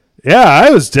 Yeah, I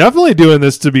was definitely doing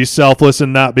this to be selfless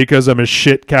and not because I'm a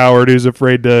shit coward who's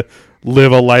afraid to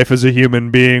live a life as a human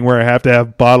being where I have to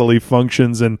have bodily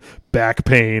functions and back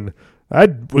pain. I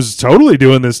was totally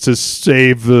doing this to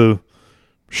save the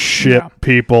Shit, Yeah.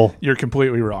 people. You're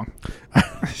completely wrong.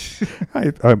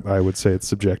 I would say it's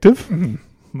subjective.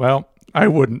 Well, I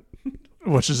wouldn't,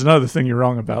 which is another thing you're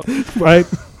wrong about. Right?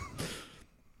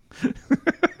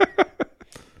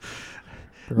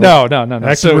 No.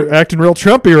 Acting real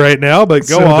Trumpy right now, but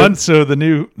go on.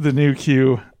 The new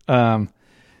Q,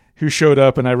 who showed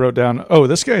up, and I wrote down, oh,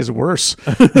 this guy's worse.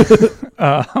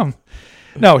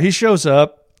 No, he shows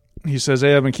up. He says,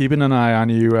 hey, I've been keeping an eye on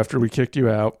you after we kicked you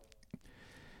out.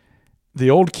 The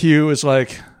old Q is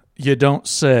like, you don't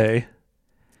say.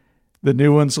 The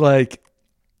new one's like,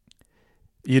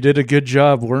 you did a good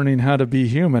job learning how to be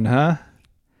human, huh?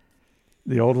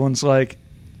 The old one's like,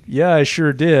 yeah, I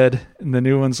sure did. And the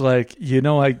new one's like, you're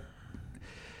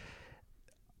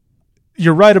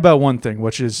right about one thing,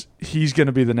 which is he's going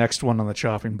to be the next one on the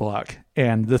chopping block.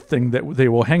 And the thing that they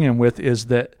will hang him with is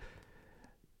that,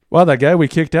 wow, that guy we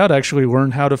kicked out actually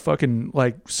learned how to fucking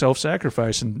like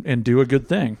self-sacrifice and do a good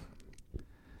thing.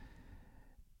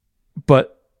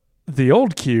 But the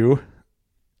old Q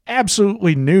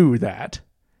absolutely knew that.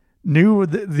 Knew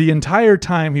the entire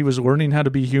time he was learning how to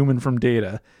be human from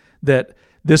Data that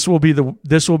this will be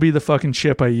the fucking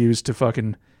chip I use to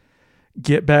fucking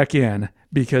get back in,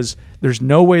 because there's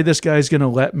no way this guy's going to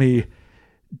let me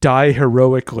die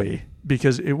heroically,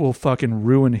 because it will fucking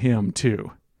ruin him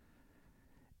too.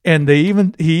 And he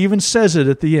even says it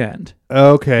at the end.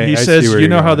 Okay. He says, you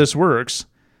know how this works.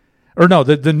 Or no,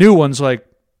 the new one's like,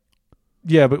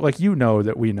 yeah, but like, you know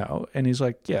that we know. And he's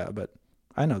like, yeah, but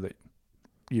I know that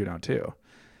you know too.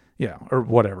 Yeah, or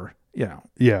whatever. Yeah.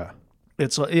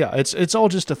 It's like, yeah, it's all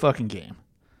just a fucking game.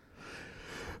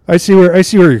 I see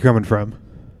where you're coming from.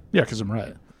 Yeah, because I'm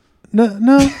right.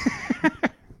 No,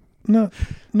 not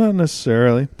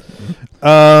necessarily.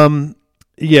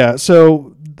 Yeah.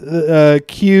 So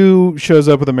Q shows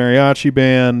up with a mariachi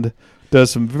band,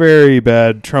 does some very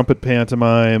bad trumpet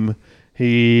pantomime.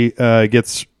 He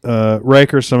gets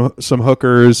Riker some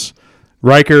hookers.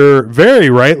 Riker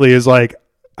very rightly is like,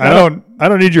 I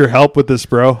don't need your help with this,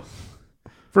 bro.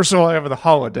 First of all, I have the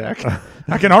holodeck.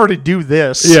 I can already do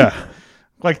this. Yeah.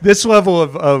 Like this level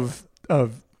of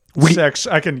sex,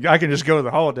 I can just go to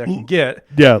the holodeck and get.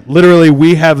 Yeah, literally,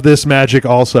 we have this magic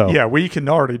also. Yeah, we can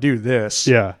already do this.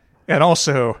 Yeah. And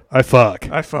also, I fuck.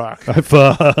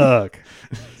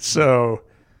 So,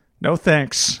 no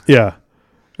thanks. Yeah.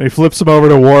 And he flips him over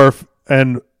to Worf,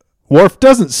 and Worf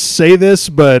doesn't say this,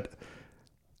 but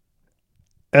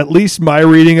at least my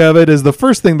reading of it is the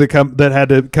first thing that had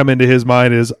to come into his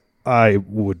mind is, I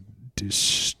would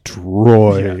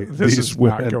destroy this these is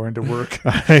women. not going to work.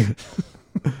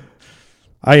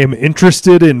 I am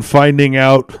interested in finding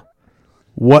out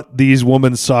what these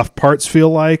women's soft parts feel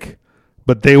like,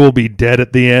 but they will be dead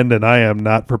at the end, and I am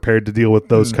not prepared to deal with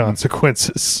those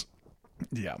consequences.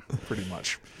 Yeah, pretty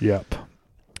much. Yep.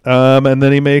 And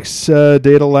then he makes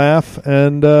Data laugh,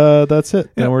 and that's it.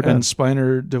 Yeah, and we're done. And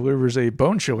Spiner delivers a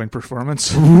bone-chilling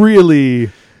performance. Really,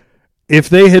 if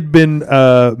they had been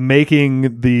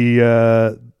making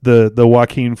the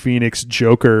Joaquin Phoenix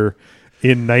Joker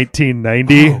in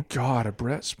 1990, oh God, a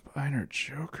Brett Spiner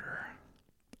Joker.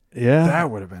 Yeah, that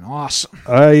would have been awesome.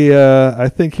 I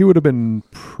think he would have been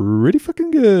pretty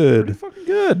fucking good. Pretty fucking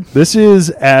good. This is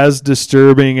as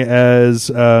disturbing as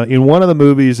in one of the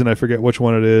movies, and I forget which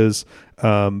one it is.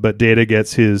 But Data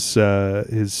gets his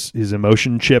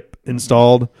emotion chip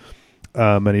installed,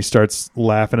 and he starts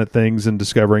laughing at things and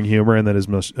discovering humor, and then his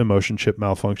emotion chip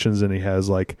malfunctions, and he has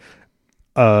like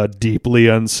a deeply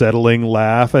unsettling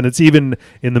laugh. And it's even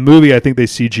in the movie, I think they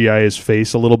CGI his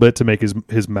face a little bit to make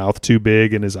his mouth too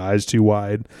big and his eyes too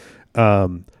wide.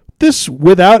 This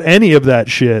without any of that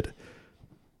shit,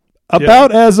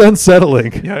 about as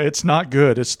unsettling. Yeah, it's not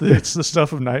good. It's the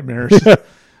stuff of nightmares.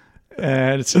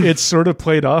 And it's sort of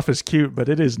played off as cute, but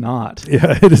it is not.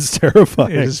 Yeah, it is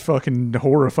terrifying. It is fucking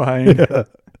horrifying.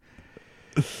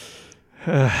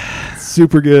 Yeah.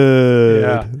 Super good.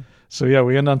 Yeah. So yeah,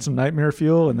 we end on some nightmare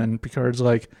fuel, and then Picard's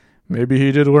like, maybe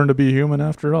he did learn to be human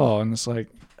after all. And it's like,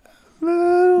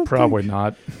 probably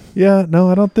not. Yeah, no,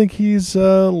 I don't think he's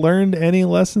learned any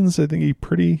lessons. I think he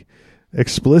pretty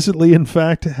explicitly, in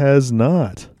fact, has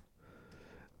not.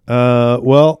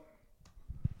 Well,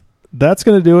 that's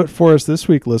going to do it for us this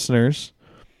week, listeners.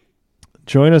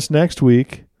 Join us next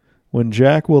week when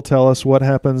Jack will tell us what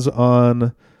happens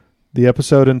on the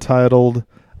episode entitled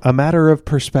A Matter of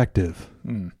Perspective.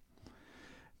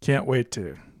 Can't wait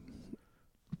to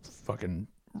fucking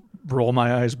roll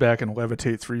my eyes back and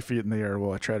levitate 3 feet in the air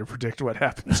while I try to predict what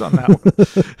happens on that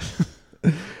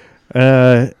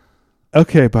one.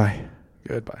 Okay, bye.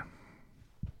 Goodbye.